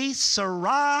 que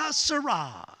sera,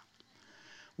 sera.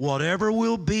 Whatever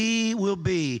will be, will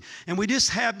be. And we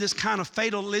just have this kind of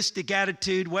fatalistic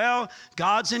attitude. Well,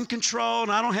 God's in control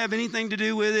and I don't have anything to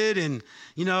do with it. And,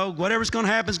 you know, whatever's going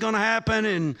to happen is going to happen.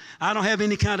 And I don't have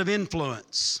any kind of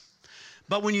influence.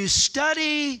 But when you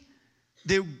study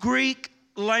the Greek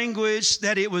language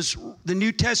that the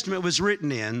New Testament was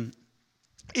written in,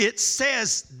 it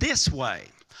says this way: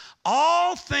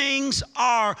 all things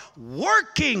are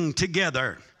working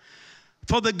together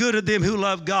for the good of them who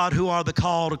love God, who are the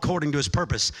called according to his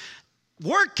purpose.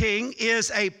 Working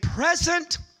is a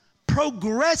present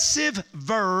progressive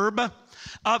verb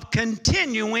of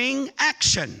continuing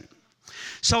action.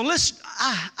 So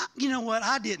you know what?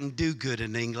 I didn't do good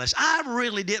in English. I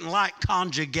really didn't like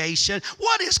conjugation.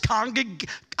 What is conjugation?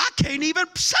 I can't even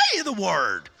say the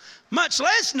word, much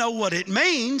less know what it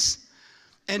means.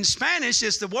 In Spanish,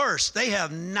 it's the worst. They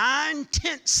have 9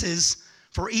 tenses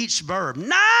for each verb. 9!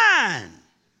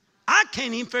 I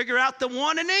can't even figure out the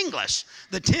one in English.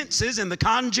 The tenses and the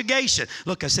conjugation.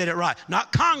 Look, I said it right.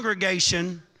 Not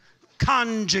congregation,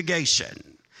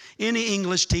 conjugation. Any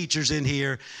English teachers in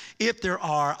here? If there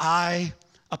are, I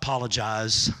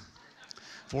apologize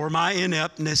for my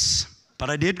ineptness, but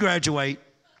I did graduate,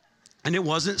 and it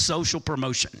wasn't social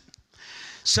promotion.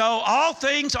 So all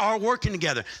things are working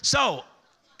together. So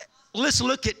let's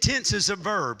look at tenses of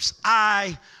verbs.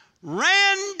 I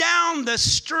ran down the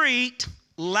street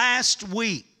last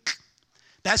week.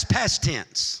 That's past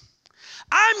tense.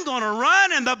 I'm going to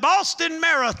run in the Boston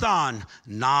Marathon.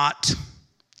 Not.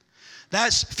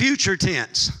 That's future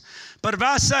tense. But if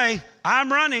I say,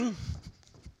 I'm running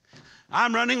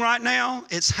right now,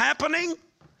 it's happening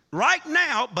right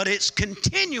now, but it's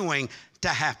continuing to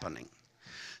happening.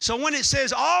 So when it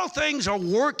says all things are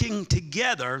working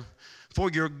together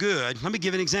for your good, let me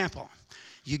give an example.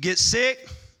 You get sick,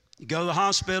 you go to the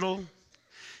hospital,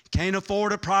 can't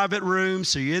afford a private room,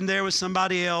 so you're in there with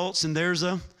somebody else, and there's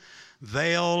a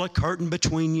veil, a curtain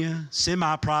between you,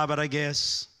 semi-private, I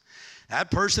guess. That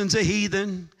person's a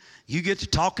heathen. You get to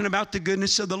talking about the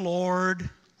goodness of the Lord.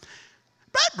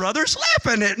 That brother's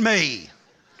laughing at me.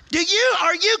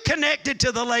 Are you connected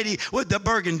to the lady with the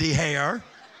burgundy hair?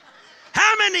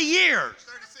 How many years?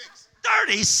 36.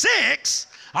 36?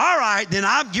 All right, then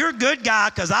you're a good guy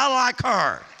because I like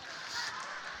her.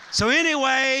 So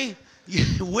anyway,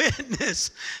 you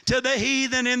witness to the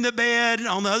heathen in the bed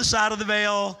on the other side of the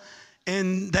veil,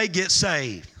 and they get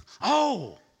saved.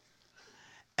 Oh,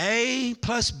 A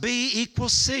plus B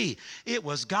equals C. It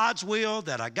was God's will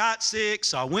that I got sick,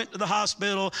 so I went to the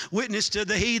hospital, witnessed to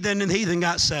the heathen, and the heathen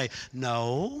got saved.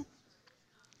 No.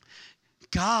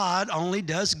 God only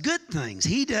does good things.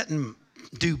 He doesn't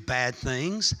do bad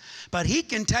things, but he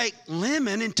can take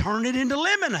lemon and turn it into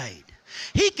lemonade.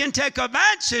 He can take a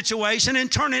bad situation and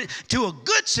turn it to a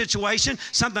good situation,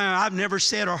 something I've never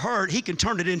said or heard. He can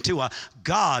turn it into a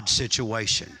God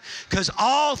situation because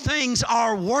all things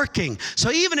are working.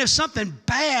 So even if something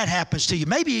bad happens to you,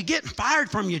 maybe you're getting fired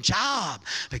from your job,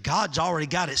 but God's already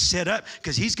got it set up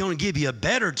because he's going to give you a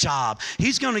better job.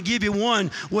 He's going to give you one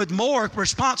with more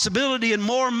responsibility and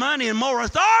more money and more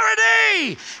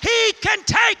authority. He can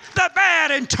take the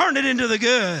bad and turn it into the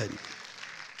good.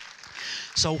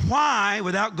 So why,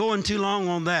 without going too long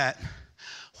on that,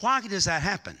 why does that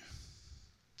happen?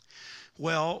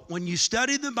 Well, when you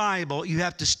study the Bible, you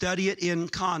have to study it in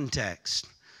context.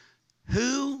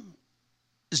 Who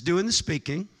is doing the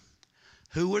speaking?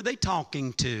 Who were they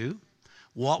talking to?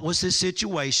 What was the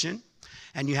situation?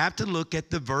 And you have to look at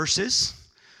the verses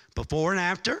before and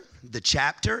after, the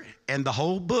chapter, and the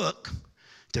whole book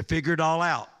to figure it all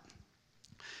out.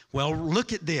 Well,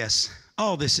 look at this.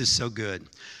 Oh, this is so good.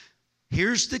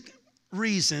 Here's the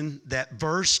reason that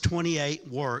verse 28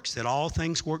 works, that all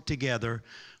things work together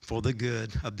for the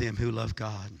good of them who love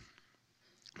God.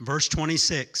 Verse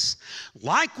 26,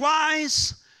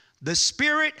 likewise, the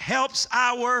Spirit helps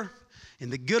in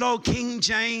the good old King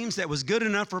James that was good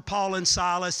enough for Paul and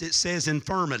Silas, it says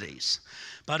infirmities.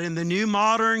 But in the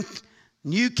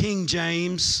New King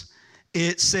James,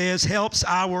 it says helps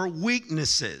our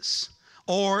weaknesses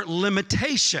or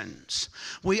limitations.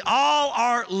 We all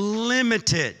are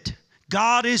limited.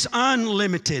 God is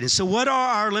unlimited. And so what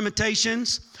are our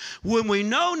limitations? When we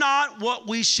know not what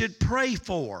we should pray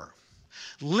for.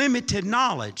 Limited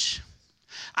knowledge.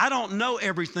 I don't know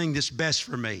everything that's best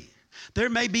for me. There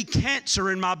may be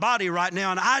cancer in my body right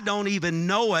now and I don't even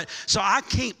know it. So I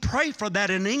can't pray for that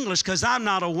in English because I'm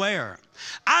not aware.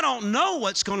 I don't know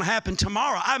what's going to happen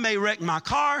tomorrow. I may wreck my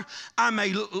car. I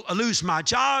may lose my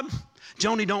job.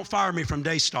 Joni, don't fire me from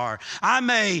Daystar.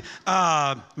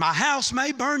 My house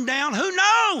may burn down. Who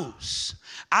knows?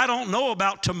 I don't know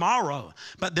about tomorrow,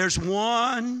 but there's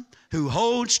one who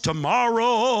holds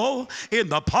tomorrow in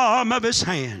the palm of his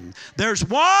hand. There's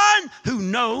one who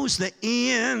knows the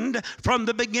end from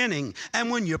the beginning. And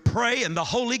when you pray in the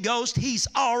Holy Ghost, he's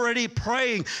already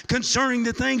praying concerning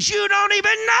the things you don't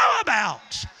even know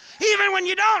about, even when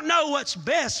you don't know what's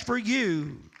best for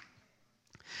you.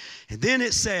 And then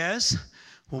it says,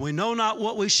 when we know not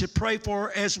what we should pray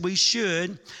for as we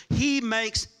should, he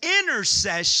makes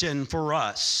intercession for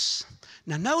us.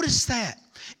 Now notice that.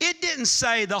 It didn't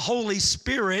say the Holy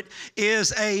Spirit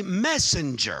is a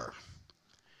messenger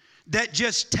that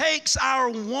just takes our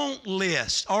want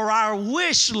list or our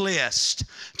wish list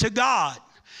to God.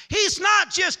 He's not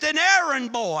just an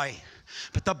errand boy.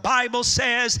 But the Bible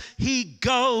says he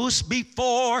goes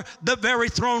before the very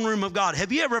throne room of God.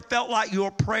 Have you ever felt like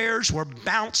your prayers were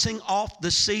bouncing off the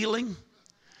ceiling?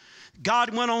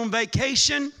 God went on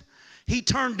vacation. He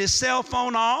turned his cell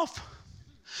phone off.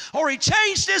 Or he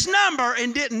changed his number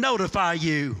and didn't notify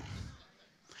you.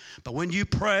 But when you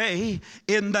pray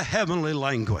in the heavenly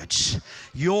language,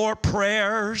 your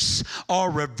prayers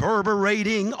are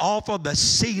reverberating off of the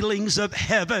ceilings of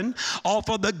heaven, off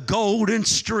of the golden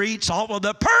streets, off of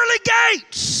the pearly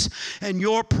gates. And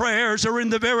your prayers are in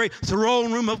the very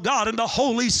throne room of God. And the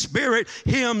Holy Spirit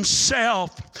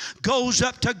himself goes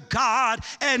up to God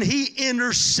and he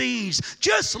intercedes.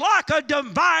 Just like a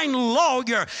divine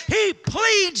lawyer, he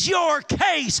pleads your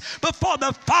case before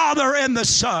the Father and the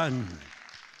Son.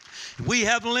 We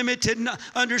have limited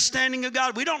understanding of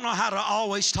God. We don't know how to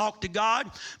always talk to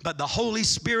God, but the Holy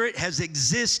Spirit has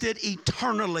existed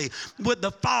eternally with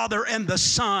the Father and the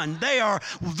Son. They are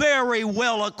very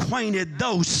well acquainted,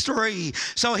 those three.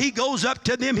 So he goes up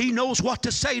to them. He knows what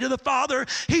to say to the Father.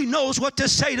 He knows what to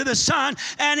say to the Son.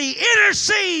 And he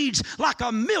intercedes like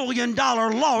 $1 million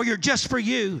lawyer just for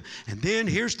you. And then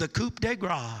here's the coup de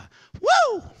grace.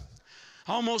 Woo!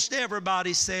 Almost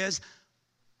everybody says,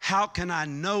 how can I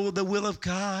know the will of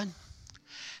God?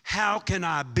 How can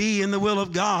I be in the will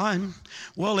of God?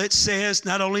 Well, it says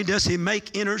not only does he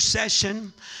make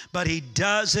intercession, but he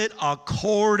does it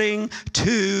according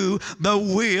to the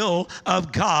will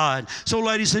of God. So,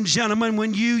 ladies and gentlemen,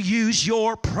 when you use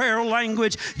your prayer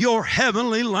language, your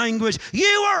heavenly language, you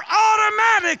are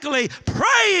automatically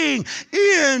praying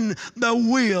in the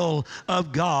will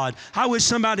of God. I wish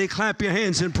somebody clap your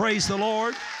hands and praise the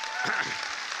Lord.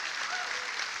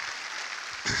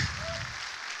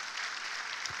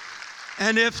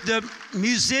 And if the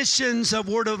musicians of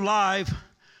Word of Life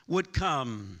would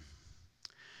come,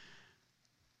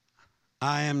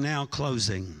 I am now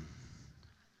closing.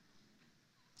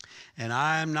 And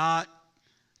I am not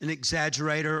an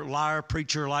exaggerator, liar,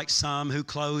 preacher like some who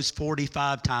close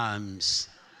 45 times.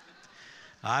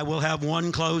 I will have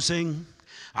one closing.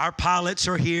 Our pilots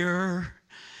are here.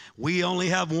 We only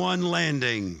have one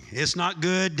landing. It's not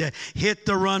good to hit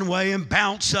the runway and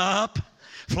bounce up,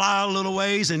 fly a little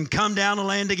ways and come down and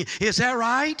land again. Is that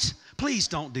right? Please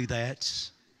don't do that.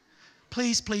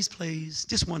 Please, please, please.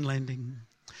 Just one landing.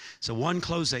 So one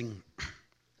closing.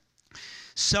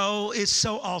 So it's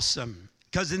so awesome.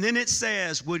 Because and then it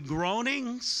says, with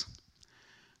groanings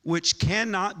which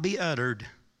cannot be uttered.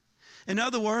 In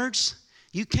other words,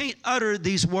 you can't utter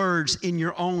these words in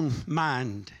your own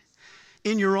mind,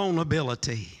 in your own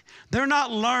ability. They're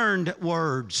not learned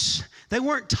words. They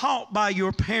weren't taught by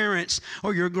your parents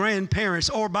or your grandparents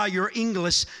or by your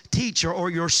English teacher or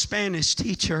your Spanish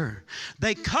teacher.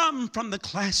 They come from the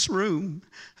classroom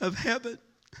of heaven.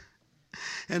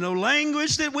 And a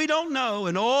language that we don't know.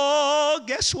 And oh,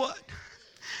 guess what?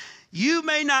 You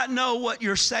may not know what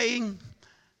you're saying,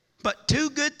 but two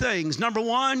good things. Number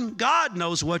one, God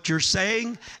knows what you're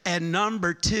saying. And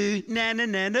number two,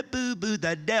 boo-boo,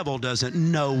 the devil doesn't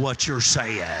know what you're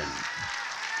saying.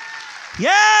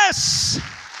 Yes!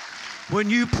 When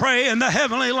you pray in the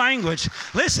heavenly language.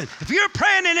 Listen, if you're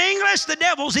praying in English, the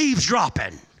devil's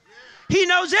eavesdropping. He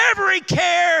knows every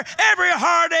care, every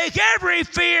heartache, every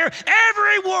fear,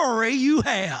 every worry you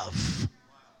have.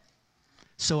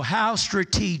 So how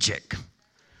strategic?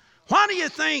 Why do you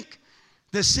think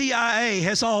the CIA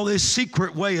has all this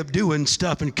secret way of doing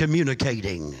stuff and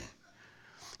communicating?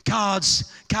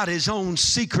 God's got his own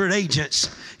secret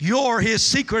agents. You're his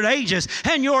secret agents.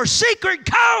 And your secret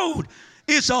code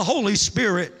is the Holy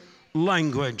Spirit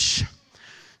language.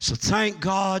 So thank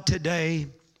God today.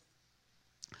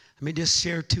 Let me just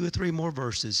share 2 or 3 more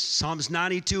verses. Psalms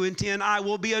 92 and 10, I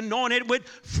will be anointed with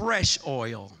fresh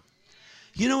oil.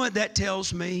 You know what that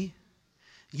tells me?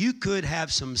 You could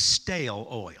have some stale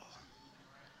oil.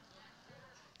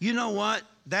 You know what?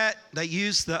 They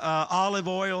use the olive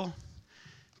oil.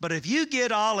 But if you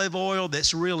get olive oil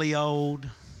that's really old,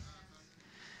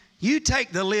 you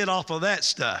take the lid off of that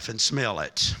stuff and smell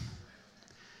it.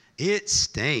 It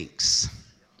stinks.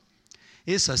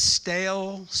 It's a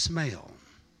stale smell.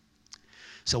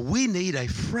 So we need a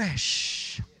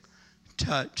fresh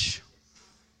touch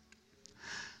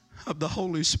of the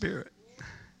Holy Spirit.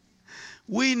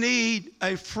 We need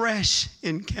a fresh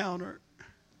encounter.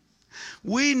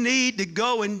 We need to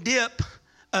go and dip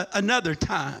another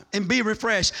time and be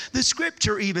refreshed. The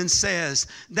scripture even says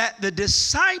that the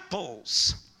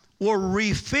disciples were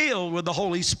refilled with the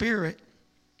Holy Spirit.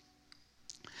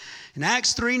 In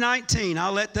Acts 3:19,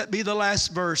 I'll let that be the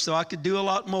last verse so I could do a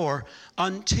lot more.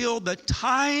 Until the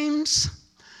times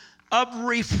of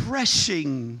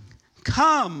refreshing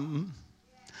come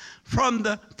from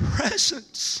the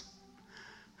presence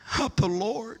of the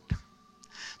Lord.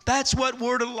 That's what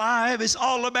Word Alive is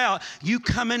all about. You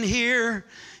come in here,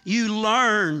 you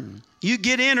learn, you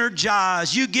get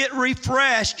energized, you get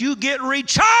refreshed, you get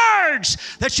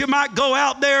recharged, that you might go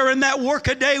out there in that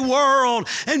workaday world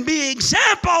and be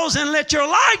examples and let your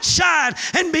light shine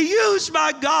and be used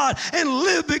by God and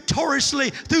live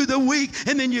victoriously through the week.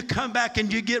 And then you come back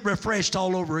and you get refreshed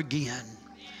all over again.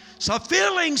 It's a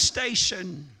filling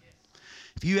station.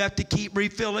 If you have to keep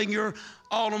refilling your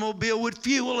automobile with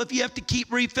fuel, if you have to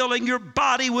keep refilling your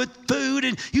body with food,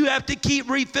 and you have to keep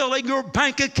refilling your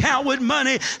bank account with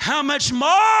money, how much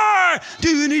more do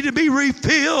you need to be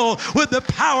refilled with the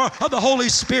power of the Holy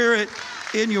Spirit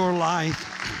in your life?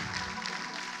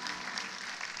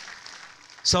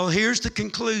 So here's the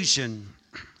conclusion.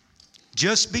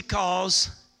 Just because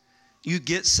you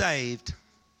get saved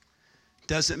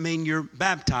doesn't mean you're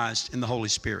baptized in the Holy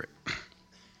Spirit.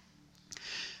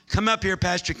 Come up here,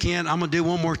 Pastor Kent. I'm going to do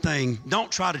one more thing. Don't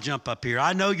try to jump up here.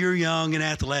 I know you're young and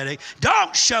athletic.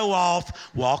 Don't show off.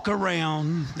 Walk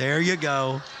around. There you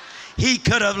go. He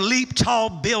could have leaped tall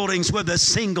buildings with a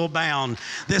single bound.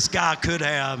 This guy could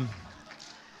have.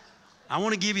 I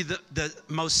want to give you the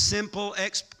most simple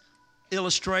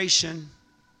illustration.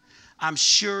 I'm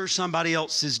sure somebody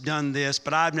else has done this,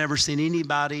 but I've never seen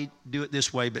anybody do it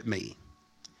this way but me.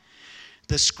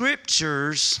 The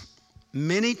scriptures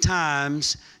many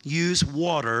times use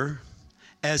water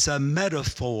as a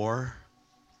metaphor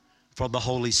for the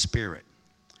Holy Spirit.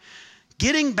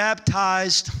 Getting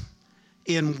baptized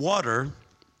in water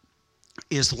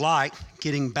is like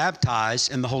getting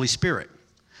baptized in the Holy Spirit.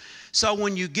 So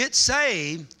when you get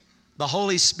saved, the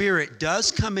Holy Spirit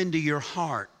does come into your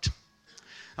heart.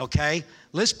 Okay?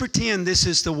 Let's pretend this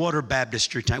is the water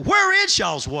baptistry tank. Where is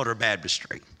y'all's water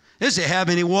baptistry? Does it have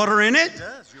any water in it? It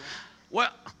does. Well,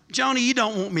 Joni, you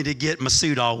don't want me to get my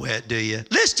suit all wet, do you?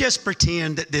 Let's just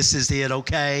pretend that this is it,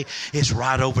 okay? It's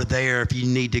right over there if you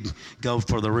need to go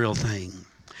for the real thing.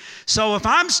 So if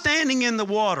I'm standing in the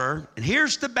water, and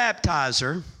here's the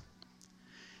baptizer,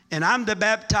 and I'm the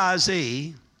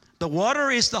baptizee, the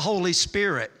water is the Holy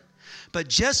Spirit. But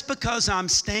just because I'm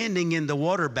standing in the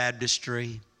water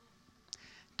baptistry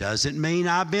doesn't mean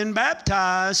I've been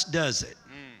baptized, does it?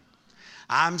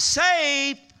 I'm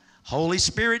saved. Holy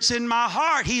Spirit's in my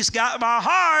heart. He's got my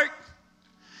heart.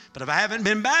 But if I haven't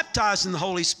been baptized in the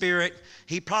Holy Spirit,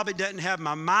 He probably doesn't have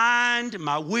my mind,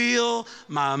 my will,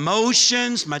 my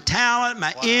emotions, my talent,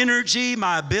 my energy,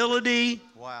 my ability,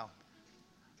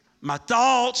 my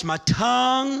thoughts, my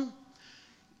tongue.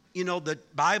 You know, the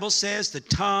Bible says the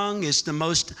tongue is the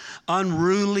most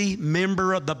unruly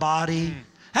member of the body.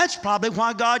 That's probably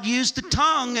why God used the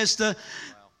tongue as the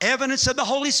evidence of the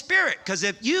Holy Spirit. Because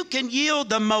if you can yield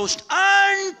the most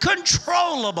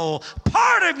uncontrollable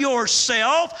part of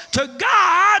yourself to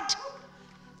God,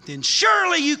 then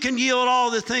surely you can yield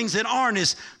all the things that aren't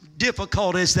as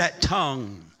difficult as that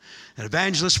tongue. An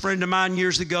evangelist friend of mine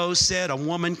years ago said, a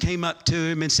woman came up to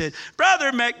him and said,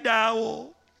 "Brother McDowell,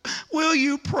 will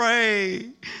you pray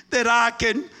that I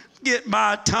can get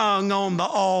my tongue on the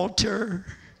altar?"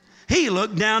 He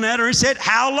looked down at her and said,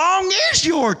 "How long is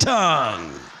your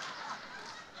tongue?"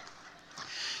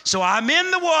 So I'm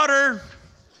in the water,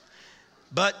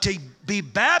 but to be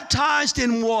baptized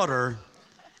in water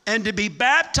and to be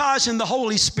baptized in the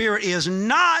Holy Spirit is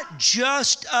not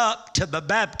just up to the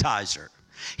baptizer.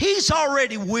 He's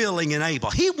already willing and able.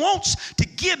 He wants to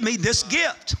give me this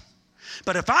gift.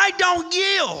 But if I don't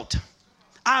yield,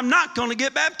 I'm not going to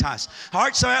get baptized. All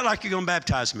right, so act like you're going to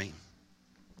baptize me.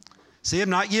 See, I'm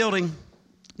not yielding.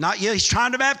 Not yielding. He's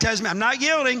trying to baptize me. I'm not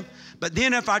yielding. But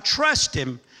then if I trust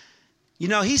Him, you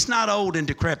know, He's not old and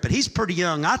decrepit. He's pretty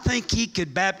young. I think He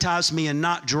could baptize me and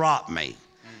not drop me.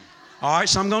 All right,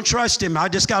 so I'm going to trust Him. I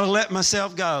just got to let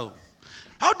myself go.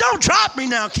 Oh, don't drop me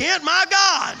now, Kent. My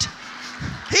God.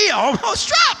 He almost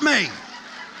dropped me.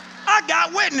 I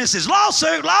got witnesses.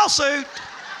 Lawsuit, lawsuit.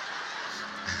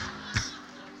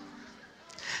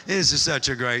 This is such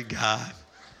a great guy.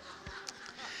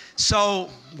 So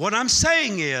what I'm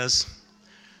saying is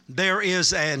there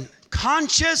is a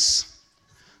conscious,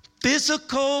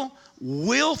 physical,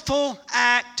 willful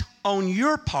act on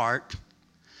your part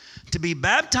to be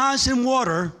baptized in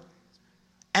water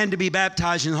and to be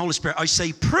baptized in the Holy Spirit. I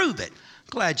say, prove it.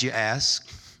 Glad you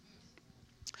asked.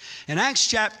 In Acts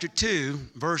chapter 2,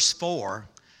 verse 4,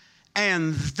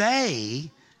 and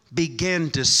they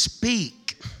began to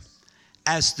speak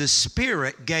as the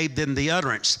Spirit gave them the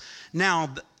utterance.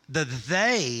 Now, the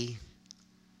they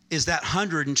is that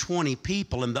 120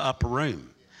 people in the upper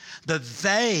room. The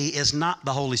they is not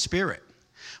the Holy Spirit.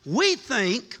 We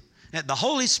think that the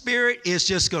Holy Spirit is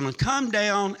just going to come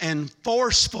down and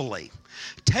forcefully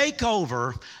take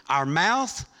over our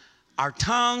mouth, our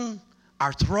tongue,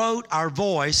 our throat, our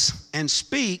voice, and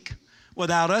speak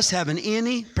without us having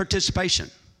any participation.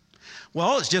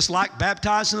 Well, it's just like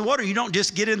baptized in the water. You don't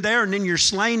just get in there and then you're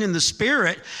slain in the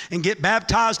Spirit and get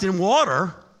baptized in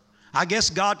water. I guess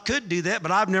God could do that,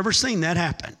 but I've never seen that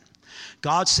happen.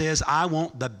 God says, I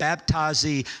want the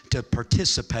baptizee to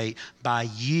participate by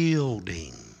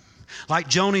yielding. Like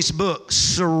Joni's book,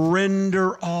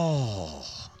 Surrender All.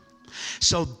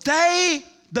 So they,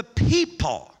 the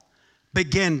people,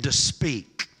 began to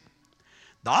speak.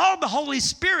 All the Holy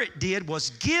Spirit did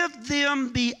was give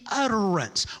them the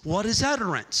utterance. What is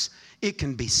utterance? It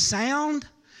can be sound.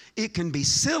 It can be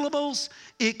syllables.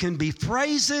 It can be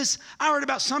phrases. I heard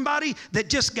about somebody that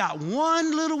just got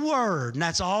one little word, and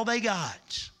that's all they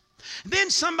got. Then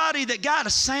somebody that got a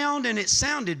sound and it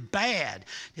sounded bad.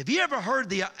 Have you ever heard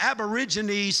the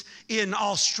Aborigines in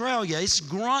Australia? It's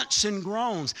grunts and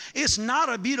groans. It's not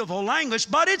a beautiful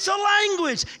language, but it's a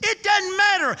language. It doesn't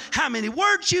matter how many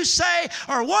words you say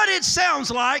or what it sounds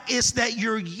like. It's that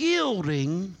you're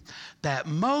yielding that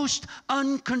most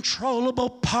uncontrollable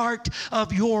part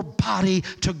of your body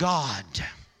to God.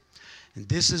 And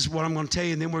this is what I'm going to tell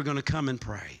you, and then we're going to come and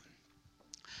pray.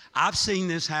 I've seen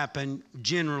this happen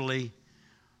generally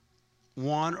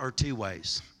one or two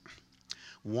ways.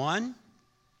 One,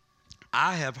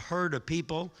 I have heard of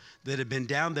people that have been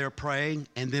down there praying,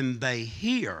 and then they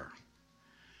hear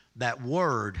that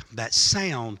word, that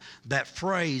sound, that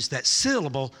phrase, that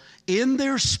syllable in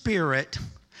their spirit,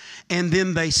 and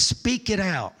then they speak it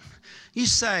out. You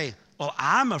say, well,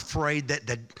 I'm afraid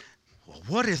that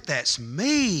what if that's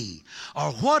me?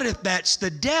 Or what if that's the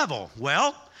devil?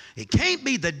 Well, it can't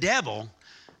be the devil,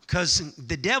 because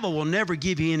the devil will never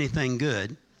give you anything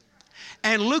good.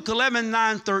 And Luke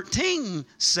 11:9-13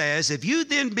 says, if you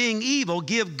then being evil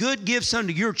give good gifts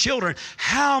unto your children,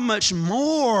 how much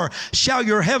more shall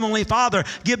your heavenly Father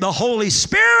give the Holy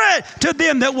Spirit to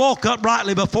them that walk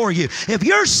uprightly before you? If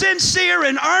you're sincere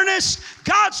and earnest,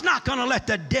 God's not going to let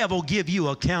the devil give you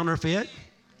a counterfeit.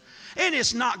 And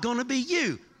it's not going to be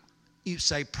you. You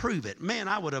say, prove it. Man,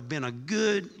 I would have been a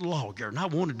good lawyer, and I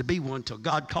wanted to be one until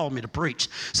God called me to preach.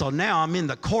 So now I'm in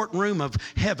the courtroom of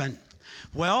heaven.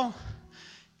 Well,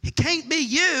 it can't be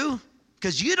you,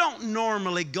 because you don't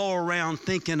normally go around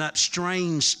thinking up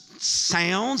strange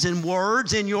sounds and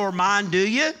words in your mind, do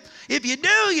you? If you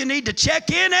do, you need to check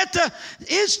in at the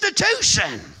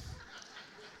institution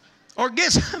or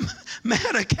get some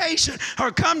medication or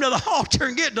come to the altar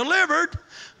and get delivered.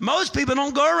 Most people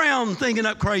don't go around thinking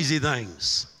up crazy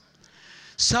things.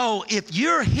 So if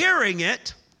you're hearing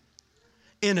it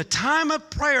in a time of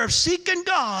prayer, of seeking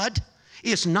God,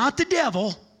 it's not the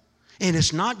devil and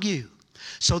it's not you.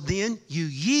 So then you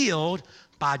yield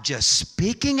by just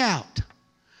speaking out,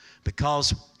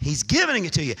 because he's giving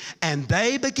it to you. And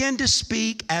they begin to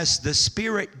speak as the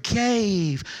Spirit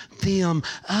gave them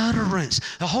utterance.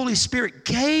 The Holy Spirit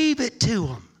gave it to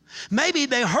them. Maybe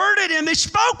they heard it and they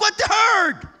spoke what they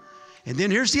heard. And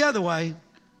then here's the other way.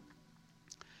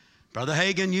 Brother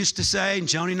Hagin used to say, and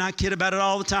Joni and I kid about it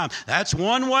all the time, that's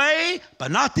one way, but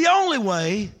not the only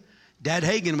way. Dad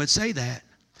Hagin would say that.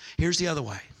 Here's the other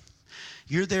way.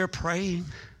 You're there praying.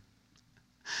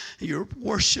 You're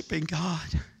worshiping God.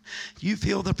 You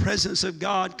feel the presence of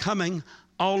God coming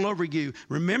all over you.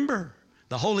 Remember,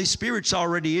 the Holy Spirit's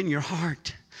already in your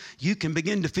heart. You can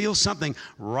begin to feel something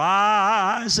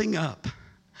rising up,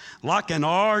 like an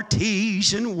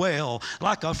artesian well,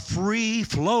 like a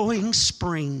free-flowing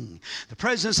spring. The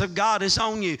presence of God is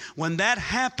on you. When that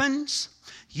happens,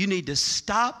 you need to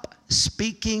stop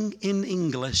speaking in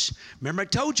English. Remember, I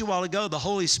told you a while ago, the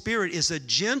Holy Spirit is a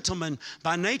gentleman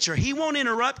by nature. He won't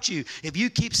interrupt you. If you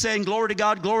keep saying, glory to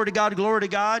God, glory to God, glory to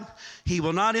God, he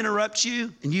will not interrupt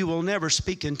you, and you will never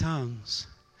speak in tongues.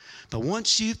 But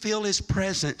once you feel his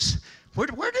presence, where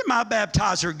did my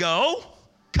baptizer go?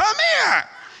 Come here.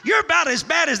 You're about as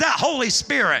bad as that Holy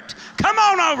Spirit. Come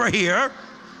on over here.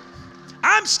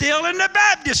 I'm still in the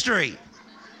baptistry.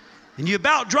 And you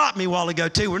about dropped me a while ago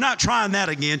too. We're not trying that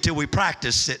again until we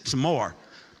practice it some more.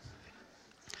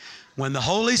 When the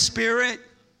Holy Spirit,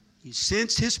 you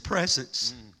sense his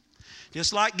presence.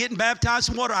 Just like getting baptized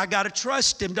in water, I got to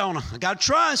trust him, don't I? I got to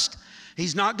trust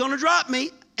he's not going to drop me,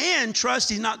 and trust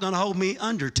he's not going to hold me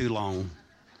under too long.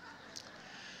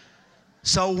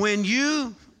 So when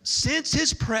you sense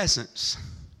his presence,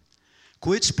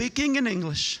 quit speaking in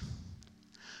English.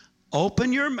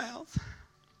 Open your mouth.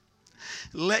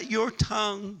 Let your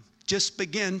tongue just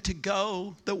begin to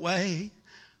go the way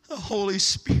The Holy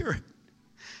Spirit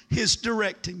is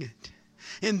directing it.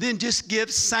 And then just give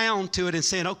sound to it and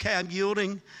saying, okay, I'm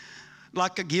yielding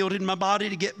like I yielded my body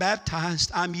to get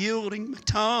baptized. I'm yielding my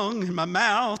tongue and my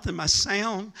mouth and my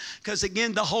sound. Because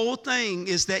again, the whole thing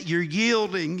is that you're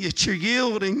yielding, that you're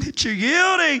yielding, that you're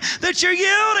yielding, that you're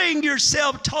yielding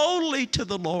yourself totally to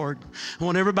the Lord. I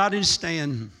want everybody to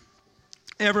stand.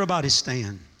 Everybody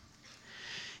stand.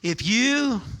 If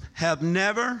you have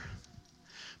never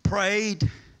prayed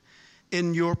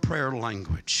in your prayer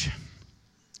language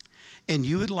and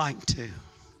you would like to,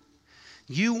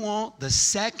 you want the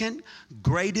second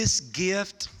greatest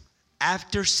gift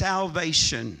after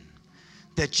salvation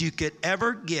that you could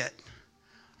ever get,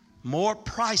 more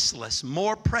priceless,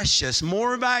 more precious,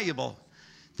 more valuable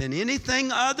than anything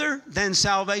other than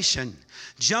salvation.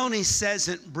 Joni says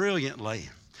it brilliantly.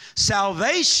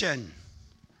 Salvation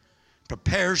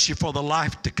prepares you for the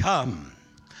life to come,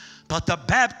 but the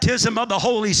baptism of the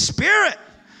Holy Spirit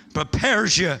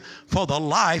prepares you for the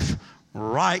life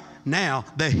right now,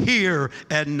 the here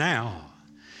and now.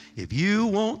 If you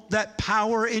want that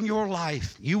power in your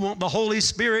life, you want the Holy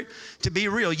Spirit to be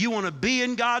real, you want to be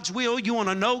in God's will, you want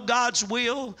to know God's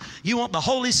will, you want the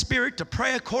Holy Spirit to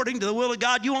pray according to the will of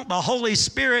God, you want the Holy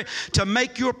Spirit to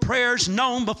make your prayers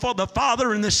known before the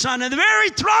Father and the Son in the very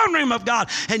throne room of God,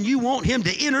 and you want Him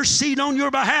to intercede on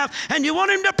your behalf, and you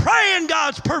want Him to pray in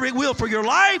God's perfect will for your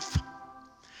life.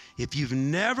 If you've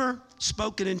never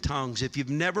spoken in tongues, if you've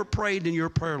never prayed in your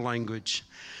prayer language,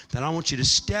 then I want you to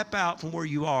step out from where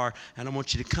you are, and I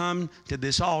want you to come to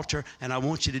this altar, and I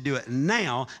want you to do it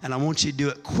now, and I want you to do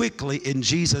it quickly in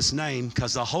Jesus' name,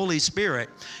 because the Holy Spirit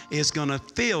is going to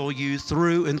fill you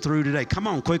through and through today. Come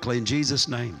on, quickly in Jesus'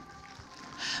 name.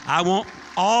 I want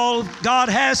all God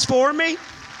has for me.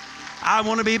 I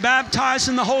want to be baptized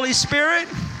in the Holy Spirit.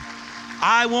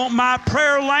 I want my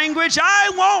prayer language.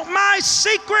 I want my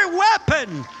secret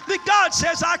weapon that God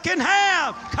says I can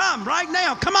have. Come right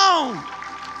now. Come on.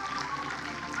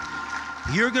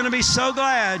 You're going to be so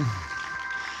glad.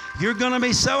 You're going to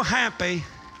be so happy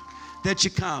that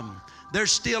you come.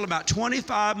 There's still about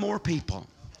 25 more people.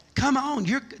 Come on.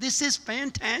 This is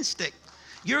fantastic.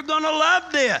 You're going to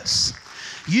love this.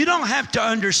 You don't have to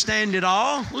understand it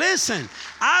all. Listen,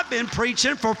 I've been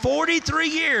preaching for 43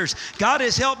 years. God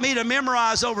has helped me to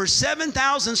memorize over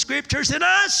 7,000 scriptures, and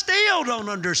I still don't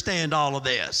understand all of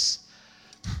this.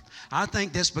 I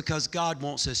think that's because God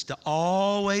wants us to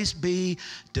always be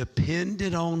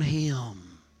dependent on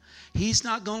Him. He's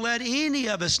not going to let any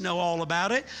of us know all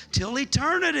about it till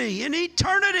eternity. In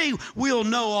eternity, we'll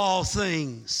know all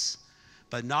things.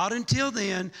 But not until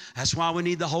then. That's why we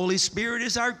need the Holy Spirit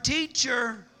as our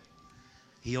teacher.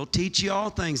 He'll teach you all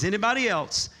things. Anybody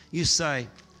else? You say,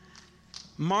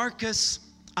 Marcus,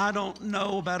 I don't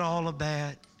know about all of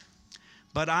that,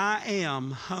 but I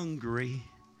am hungry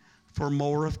for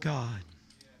more of God.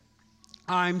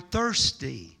 I'm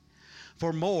thirsty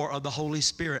for more of the Holy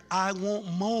Spirit. I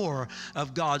want more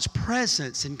of God's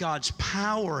presence and God's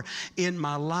power in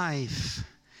my life.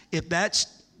 If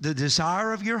that's the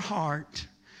desire of your heart,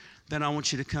 then I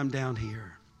want you to come down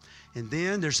here. And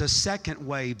then there's a second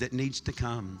wave that needs to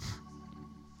come.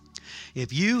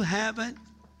 If you haven't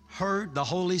heard the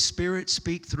Holy Spirit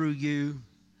speak through you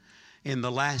in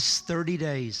the last 30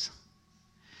 days,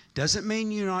 doesn't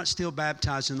mean you're not still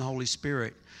baptized in the Holy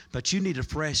Spirit, but you need a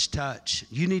fresh touch.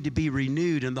 You need to be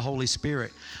renewed in the Holy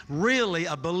Spirit. Really,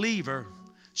 a believer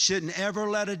shouldn't ever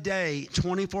let a day,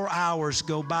 24 hours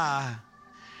go by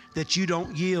that you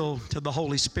don't yield to the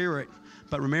Holy Spirit.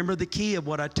 But remember the key of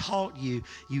what I taught you.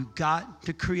 You got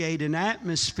to create an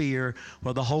atmosphere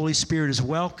where the Holy Spirit is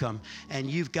welcome, and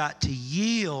you've got to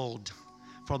yield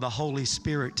for the Holy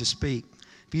Spirit to speak.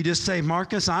 If you just say,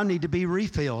 Marcus, I need to be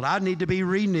refilled. I need to be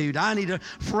renewed. I need a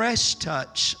fresh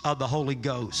touch of the Holy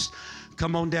Ghost.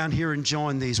 Come on down here and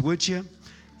join these, would you?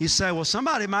 You say, well,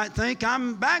 somebody might think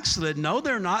I'm backslidden. No,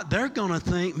 they're not. They're going to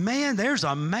think, man, there's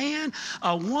a man,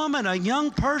 a woman, a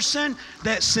young person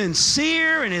that's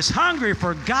sincere and is hungry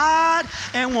for God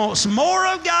and wants more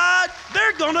of God.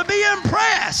 They're going to be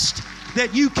impressed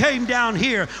that you came down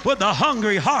here with a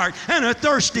hungry heart and a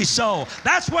thirsty soul.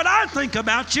 That's what I think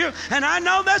about you, and I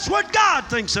know that's what God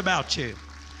thinks about you.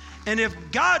 And if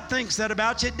God thinks that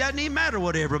about you, it doesn't even matter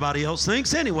what everybody else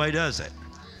thinks anyway, does it?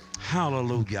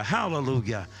 Hallelujah,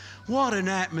 hallelujah. What an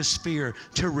atmosphere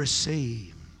to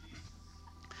receive.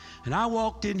 And I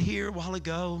walked in here a while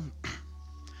ago,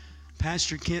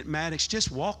 Pastor Kent Maddox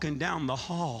just walking down the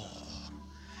hall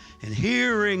and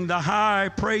hearing the high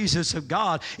praises of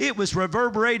God. It was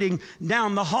reverberating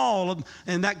down the hall,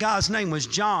 and that guy's name was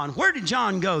John. Where did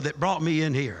John go that brought me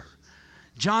in here?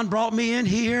 John brought me in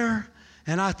here,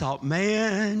 And I thought,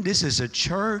 man, this is a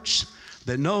church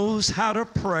that knows how to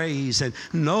praise and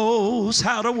knows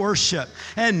how to worship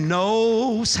and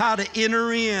knows how to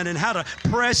enter in and how to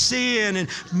press in and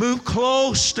move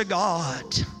close to God.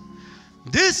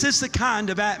 This is the kind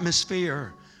of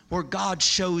atmosphere where God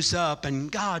shows up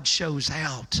and God shows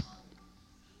out.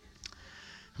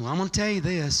 Well, I'm going to tell you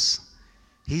this.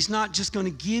 He's not just going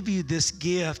to give you this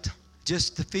gift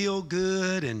just to feel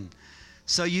good and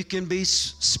so you can be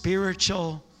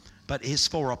spiritual, but it's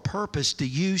for a purpose to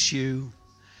use you.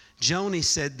 Joni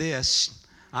said this.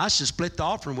 I should split the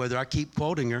offering with her. I keep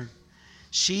quoting her.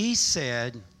 She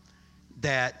said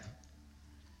that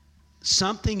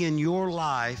something in your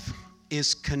life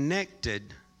is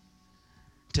connected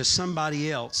to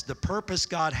somebody else. The purpose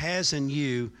God has in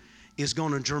you is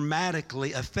going to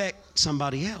dramatically affect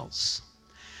somebody else.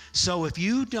 So if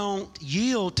you don't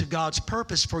yield to God's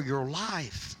purpose for your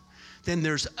life, then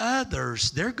there's others,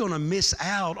 they're going to miss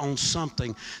out on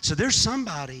something. So there's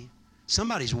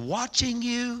somebody's watching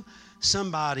you,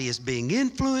 somebody is being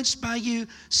influenced by you,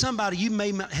 somebody you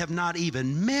may have not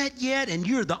even met yet, and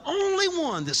you're the only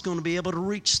one that's going to be able to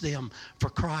reach them for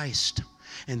Christ.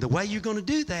 And the way you're going to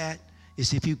do that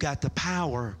is if you've got the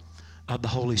power of the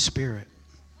Holy Spirit.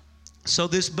 So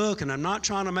this book, and I'm not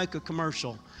trying to make a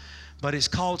commercial, but it's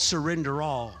called Surrender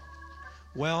All.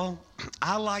 Well,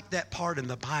 I like that part in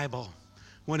the Bible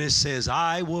when it says,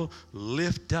 I will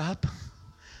lift up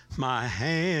my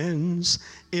hands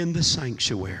in the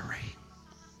sanctuary.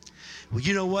 Well,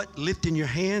 you know what lifting your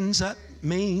hands up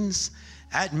means?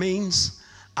 That means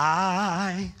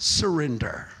I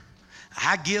surrender.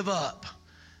 I give up.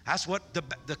 That's what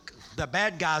the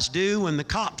bad guys do when the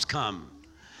cops come.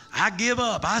 I give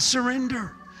up. I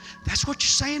surrender. That's what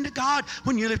you're saying to God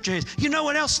when you lift your hands. You know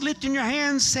what else lifting your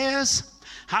hands says?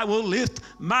 I will lift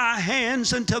my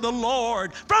hands unto the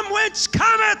Lord, from whence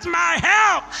cometh my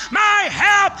help. My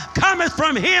help cometh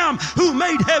from Him who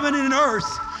made heaven and earth.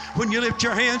 When you lift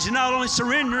your hands, you're not only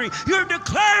surrendering, you're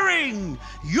declaring,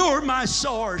 you're my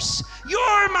source,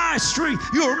 you're my strength,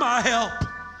 you're my help.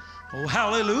 Oh,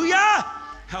 hallelujah,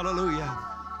 hallelujah.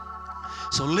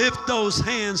 So lift those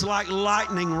hands like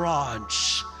lightning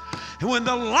rods. And when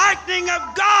the lightning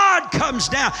of God comes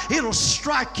down, it'll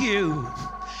strike you.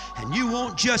 And you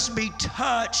won't just be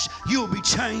touched, you'll be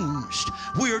changed.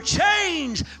 We are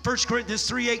changed, 1 Corinthians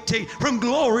 3:18, from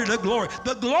glory to glory.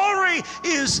 The glory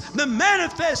is the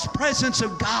manifest presence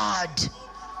of God.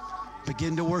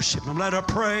 Begin to worship Him. Let our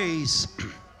praise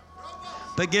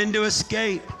begin to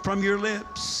escape from your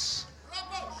lips.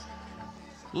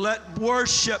 Let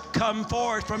worship come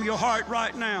forth from your heart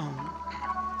right now.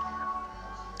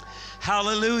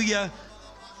 Hallelujah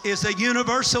is a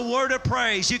universal word of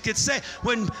praise. You could say,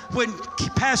 when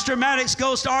Pastor Maddox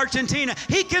goes to Argentina,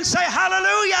 he can say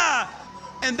hallelujah,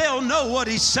 and they'll know what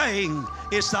he's saying.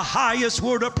 It's the highest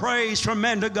word of praise from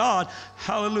man to God.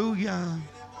 Hallelujah,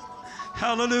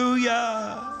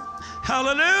 hallelujah,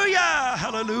 hallelujah,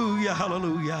 hallelujah,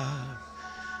 hallelujah.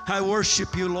 I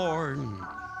worship you, Lord.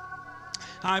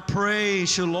 I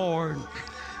praise you, Lord.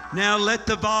 Now let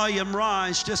the volume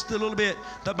rise just a little bit.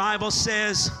 The Bible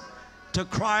says to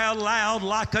cry aloud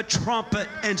like a trumpet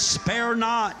and spare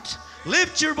not.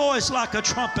 Lift your voice like a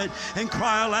trumpet and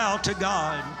cry aloud to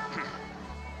God.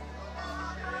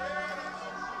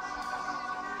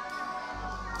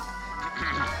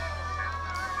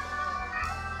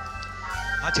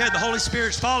 I tell you, the Holy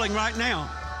Spirit's falling right now.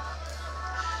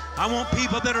 I want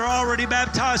people that are already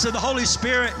baptized of the Holy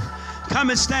Spirit. Come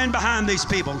and stand behind these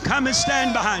people. Come and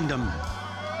stand behind them.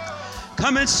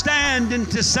 Come and stand and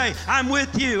to say, I'm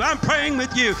with you. I'm praying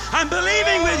with you. I'm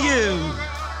believing with you.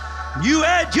 You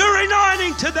add your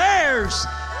anointing to theirs,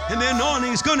 and the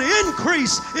anointing is going to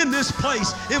increase in this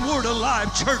place in Word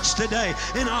Alive Church today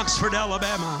in Oxford,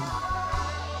 Alabama.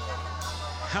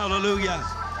 Hallelujah.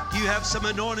 Do you have some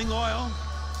anointing oil?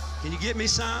 Can you get me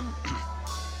some?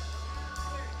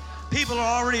 People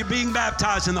are already being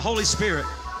baptized in the Holy Spirit.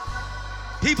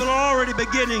 People are already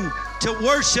beginning to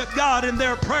worship God in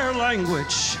their prayer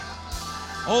language.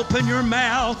 Open your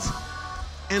mouth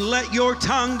and let your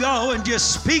tongue go and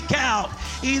just speak out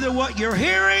either what you're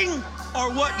hearing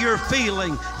or what you're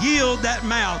feeling. Yield that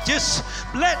mouth. Just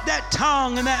let that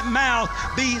tongue and that mouth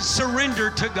be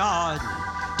surrendered to God.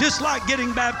 Just like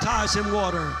getting baptized in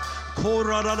water. Mighty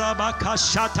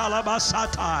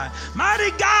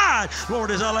God,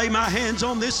 Lord, as I lay my hands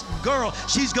on this girl,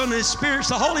 she's going to experience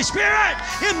the Holy Spirit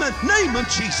in the name of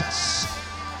Jesus.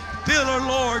 Fill her,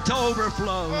 Lord, to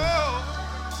overflow.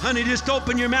 Honey, just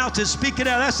open your mouth and speak it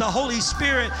out. That's the Holy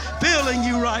Spirit filling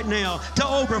you right now to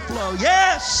overflow.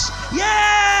 Yes,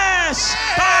 yes,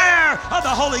 fire of the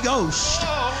Holy Ghost.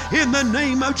 In the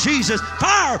name of Jesus,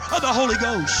 fire of the Holy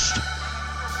Ghost.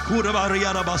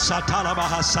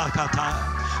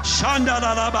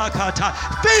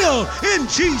 Fill in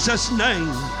Jesus'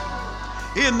 name.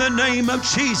 In the name of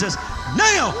Jesus.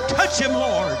 Now, touch him,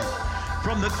 Lord.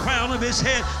 From the crown of his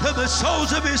head to the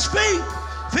soles of his feet.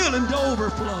 Fill him to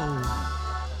overflow.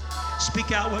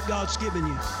 Speak out what God's given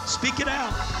you. Speak it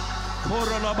out. Lord,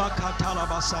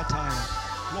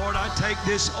 I take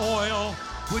this oil,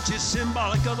 which is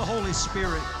symbolic of the Holy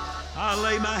Spirit. I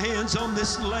lay my hands on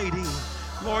this lady.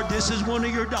 Lord, this is one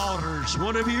of your daughters,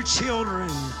 one of your children,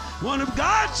 one of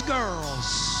God's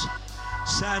girls.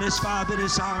 Satisfy the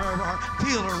desire of our heart.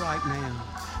 Feel her right now.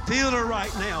 Feel her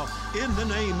right now in the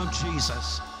name of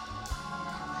Jesus.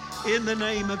 In the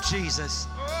name of Jesus.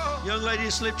 Young lady,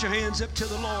 just lift your hands up to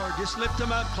the Lord. Just lift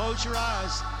them up. Close your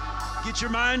eyes. Get your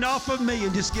mind off of me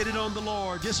and just get it on the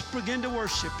Lord. Just begin to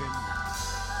worship him.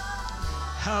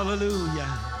 Hallelujah.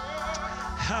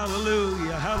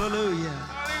 Hallelujah. Hallelujah.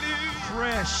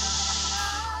 Fresh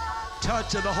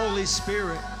touch of the Holy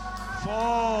Spirit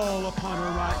fall upon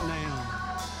her right now.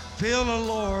 Feel the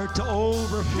Lord to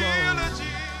overflow.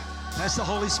 That's the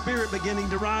Holy Spirit beginning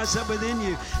to rise up within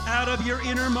you. Out of your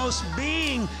innermost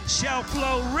being shall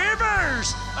flow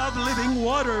rivers of living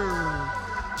water.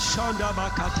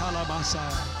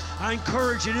 I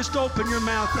encourage you, just open your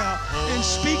mouth out and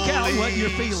speak out what you're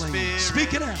feeling.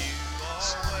 Speak it out.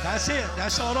 That's it.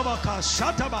 That's all about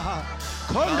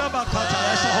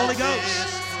That's the Holy Ghost.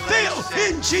 Fill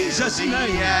in Jesus'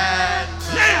 name.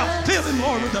 Now, fill him,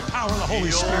 Lord, with the power of the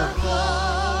Holy Spirit.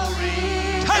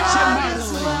 Touch him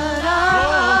mightily.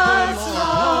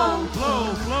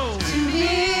 Flow, flow.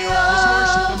 Just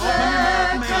worship him. Open your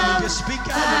mouth, man, and just speak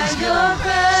out what he's giving you.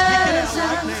 Speak it out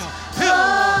right now. Fill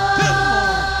him,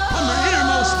 Lord, from the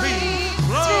innermost being.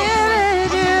 Flow,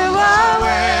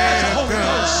 that's the Holy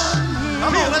Ghost.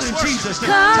 Fill in Jesus'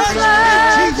 name. Touch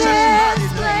in Jesus'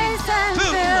 mighty name.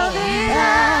 Fill him,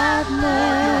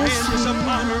 Lord. Your hand is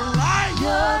upon her life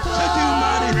to do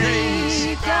mighty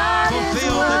things.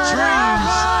 Fulfill the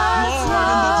dreams, Lord,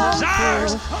 and the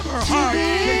desires of her heart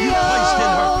that you placed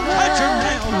in her. Touch her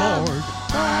now, Lord.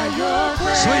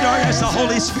 Sweetheart, that's the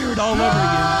Holy Spirit all over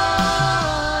you.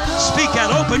 Speak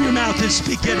out. Open your mouth and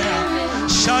speak it out.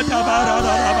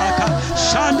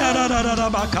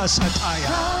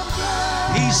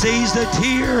 He sees the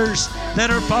tears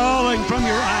that are falling from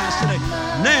your eyes today.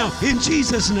 Now, in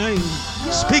Jesus' name,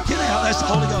 speak it out. That's the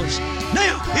Holy Ghost.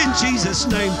 Now, in Jesus'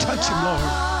 name, touch him, Lord.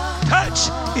 Touch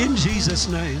in Jesus'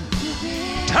 name.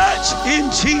 Touch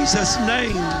in Jesus'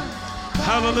 name.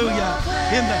 Hallelujah.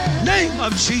 In the name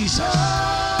of Jesus.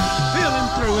 Fill him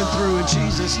through and through in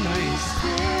Jesus' name.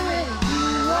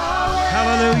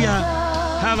 Hallelujah.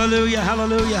 Hallelujah.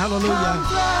 Hallelujah. Hallelujah.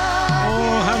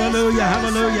 Oh, hallelujah.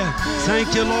 Hallelujah.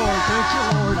 Thank you, Lord. Thank you,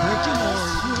 Lord. Thank you, Lord.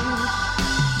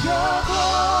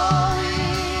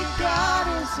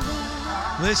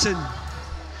 Listen,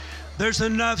 there's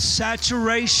enough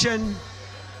saturation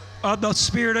of the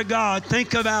Spirit of God.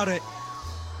 Think about it.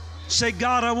 Say,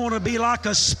 God, I want to be like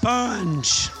a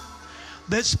sponge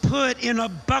that's put in a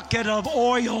bucket of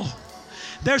oil.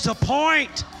 There's a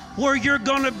point where you're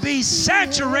going to be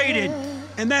saturated,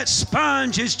 and that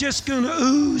sponge is just going to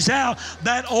ooze out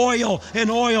that oil,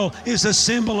 and oil is a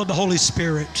symbol of the Holy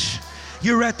Spirit.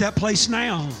 You're at that place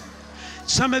now.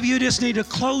 Some of you just need to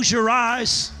close your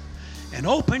eyes and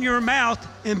open your mouth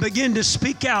and begin to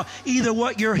speak out either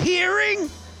what you're hearing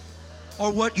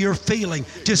or what you're feeling.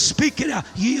 Just speak it out.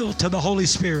 Yield to the Holy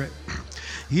Spirit.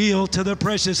 Yield to the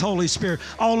precious Holy Spirit.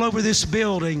 All over this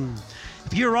building,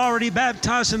 if you're already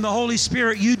baptized in the Holy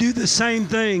Spirit, you do the same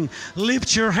thing.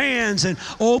 Lift your hands and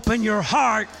open your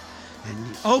heart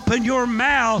and open your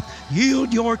mouth.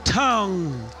 Yield your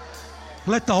tongue.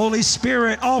 Let the Holy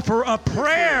Spirit offer a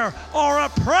prayer or a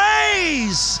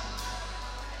praise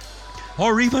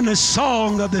or even a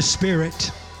song of the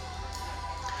Spirit.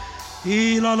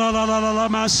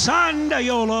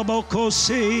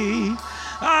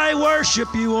 I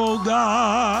worship you, O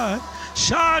God.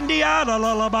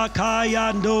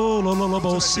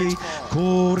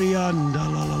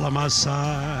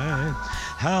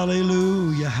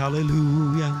 Hallelujah,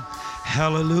 hallelujah,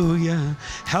 hallelujah,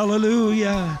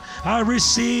 hallelujah. I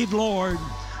receive, Lord.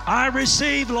 I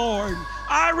receive, Lord.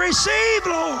 I receive,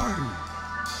 Lord.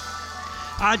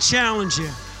 I challenge you.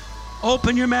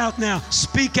 Open your mouth now.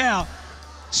 Speak out.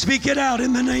 Speak it out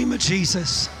in the name of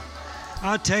Jesus.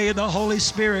 I tell you, the Holy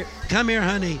Spirit, come here,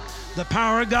 honey. The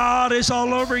power of God is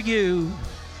all over you.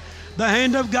 The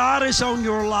hand of God is on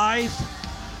your life.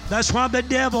 That's why the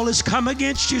devil has come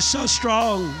against you so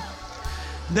strong.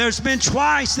 There's been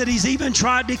twice that he's even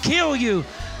tried to kill you,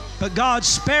 but God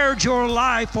spared your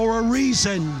life for a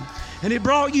reason. And He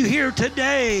brought you here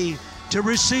today to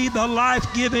receive the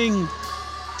life-giving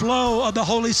flow of the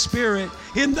Holy Spirit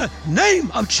in the name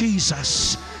of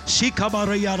Jesus.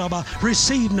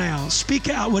 Receive now. Speak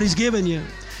out what He's given you.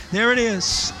 There it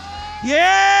is.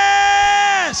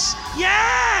 Yes!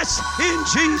 Yes! In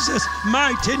Jesus'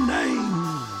 mighty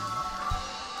name.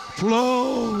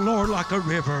 Flow, Lord, like a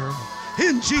river.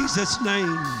 In Jesus'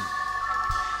 name.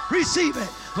 Receive it.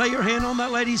 Lay your hand on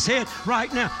that lady's head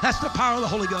right now. That's the power of the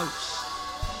Holy Ghost.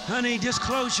 Honey, just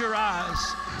close your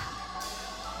eyes.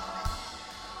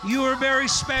 You are very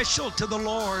special to the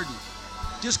Lord.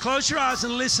 Just close your eyes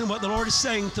and listen what the Lord is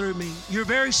saying through me. You're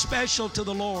very special to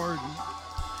the Lord.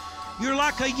 You're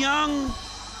like a young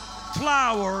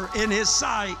flower in His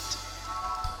sight.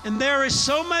 And there is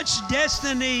so much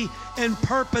destiny and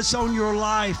purpose on your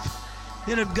life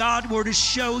that if God were to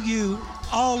show you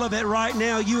all of it right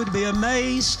now, you would be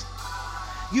amazed.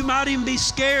 You might even be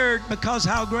scared because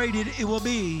how great it will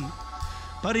be.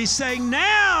 But He's saying,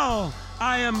 now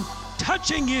I am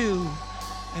touching you,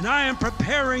 and I am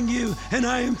preparing you, and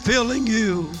I am filling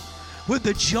you with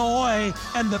the joy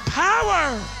and the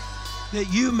power that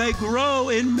you may grow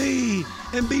in me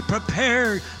and be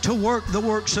prepared to work the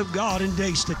works of God in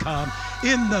days to come.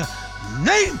 In the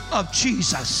name of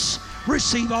Jesus,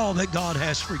 receive all that God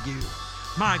has for you.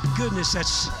 My goodness,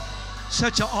 that's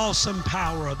such an awesome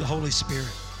power of the Holy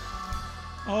Spirit.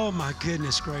 Oh my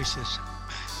goodness gracious.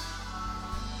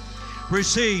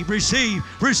 Receive, receive,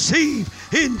 receive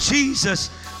in Jesus'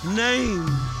 name.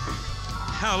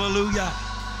 Hallelujah.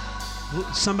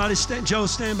 Somebody, Joe,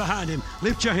 stand behind him.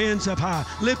 Lift your hands up high.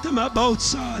 Lift them up both,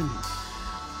 son.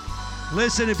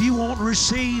 Listen, if you want to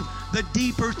receive the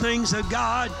deeper things of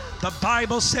God, the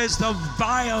Bible says the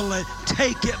violent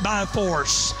take it by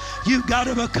force. You've got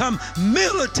to become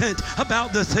militant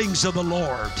about the things of the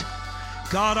Lord.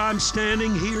 God, I'm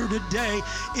standing here today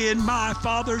in my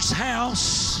Father's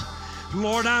house.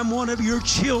 Lord, I'm one of your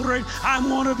children. I'm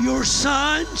one of your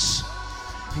sons.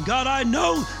 And God, I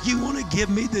know you want to give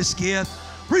me this gift.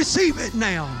 Receive it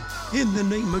now in the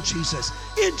name of Jesus.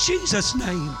 In Jesus'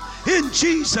 name. In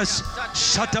Jesus'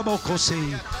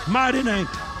 mighty name.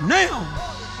 Now,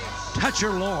 touch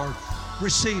your Lord.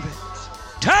 Receive it.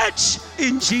 Touch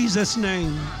in Jesus'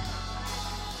 name.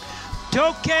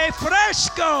 Toque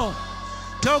fresco.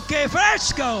 Toque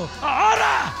fresco.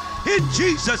 Ahora. In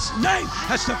Jesus' name.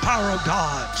 That's the power of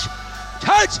God.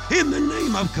 Touch in the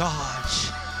name of God.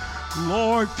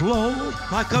 Lord, flow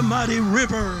like a mighty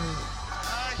river.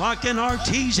 Like an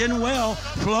artesian well,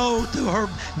 flow through her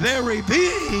very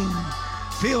being.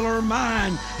 Fill her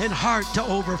mind and heart to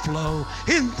overflow.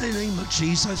 In the name of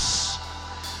Jesus.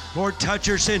 Lord, touch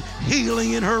her, send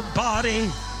healing in her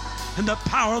body and the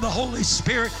power of the Holy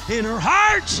Spirit in her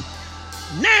heart.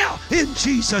 Now, in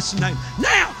Jesus' name.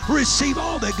 Now, receive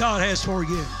all that God has for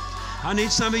you. I need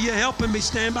some of you helping me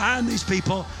stand behind these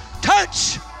people.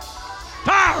 Touch.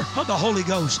 Power of the Holy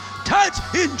Ghost. Touch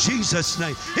in Jesus'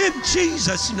 name. In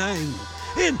Jesus' name.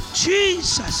 In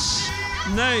Jesus'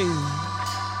 name.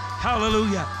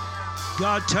 Hallelujah.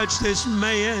 God, touch this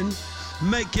man.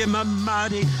 Make him a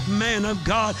mighty man of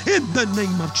God in the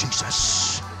name of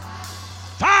Jesus.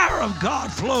 Fire of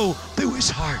God flow through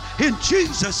his heart. In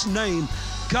Jesus' name.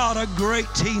 God, a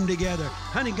great team together.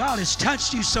 Honey, God has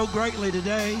touched you so greatly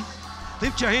today.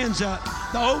 Lift your hands up.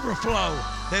 The overflow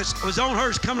that was on her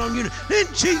is coming on you. In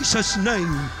Jesus'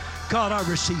 name, God, I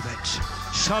receive it.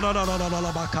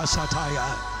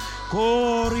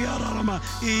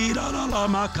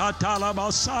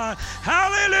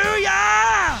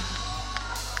 Hallelujah.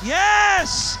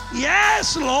 Yes,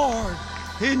 yes, Lord.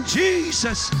 In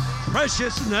Jesus'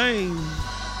 precious name.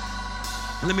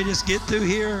 Let me just get through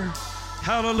here.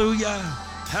 Hallelujah.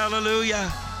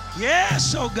 Hallelujah.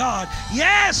 Yes, oh God.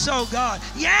 Yes, oh God.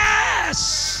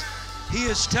 Yes. He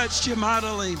has touched you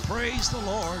mightily. Praise the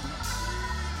Lord.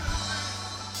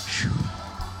 Whew.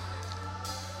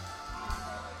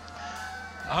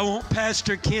 I want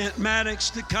Pastor Kent Maddox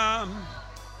to come.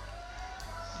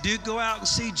 Do go out and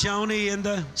see Joni and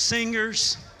the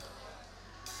singers.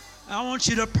 I want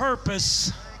you to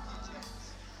purpose,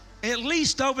 at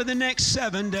least over the next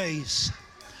 7 days,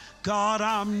 God,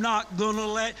 I'm not going to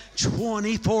let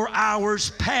 24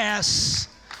 hours pass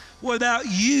without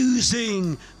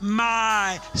using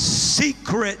my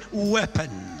secret weapon.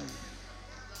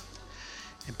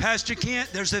 And Pastor Kent,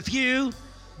 there's a few,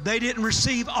 they didn't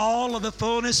receive all of the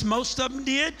fullness. Most of them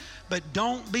did, but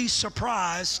don't be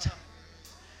surprised.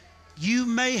 You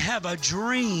may have a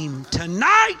dream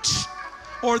tonight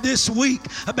or this week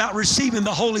about receiving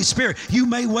the Holy Spirit. You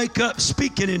may wake up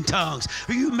speaking in tongues,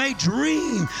 or you may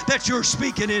dream that you're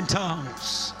speaking in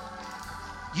tongues.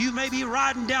 You may be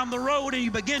riding down the road and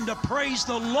you begin to praise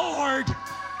the Lord,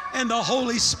 and the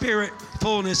Holy Spirit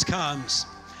fullness comes.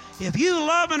 If you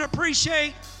love and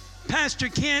appreciate Pastor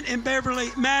Kent and Beverly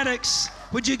Maddox,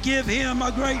 would you give him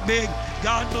a great big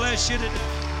God bless you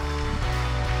today?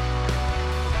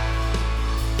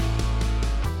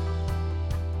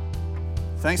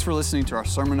 Thanks for listening to our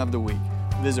Sermon of the Week.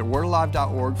 Visit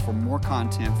wordalive.org for more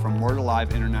content from Word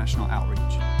Alive International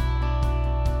Outreach.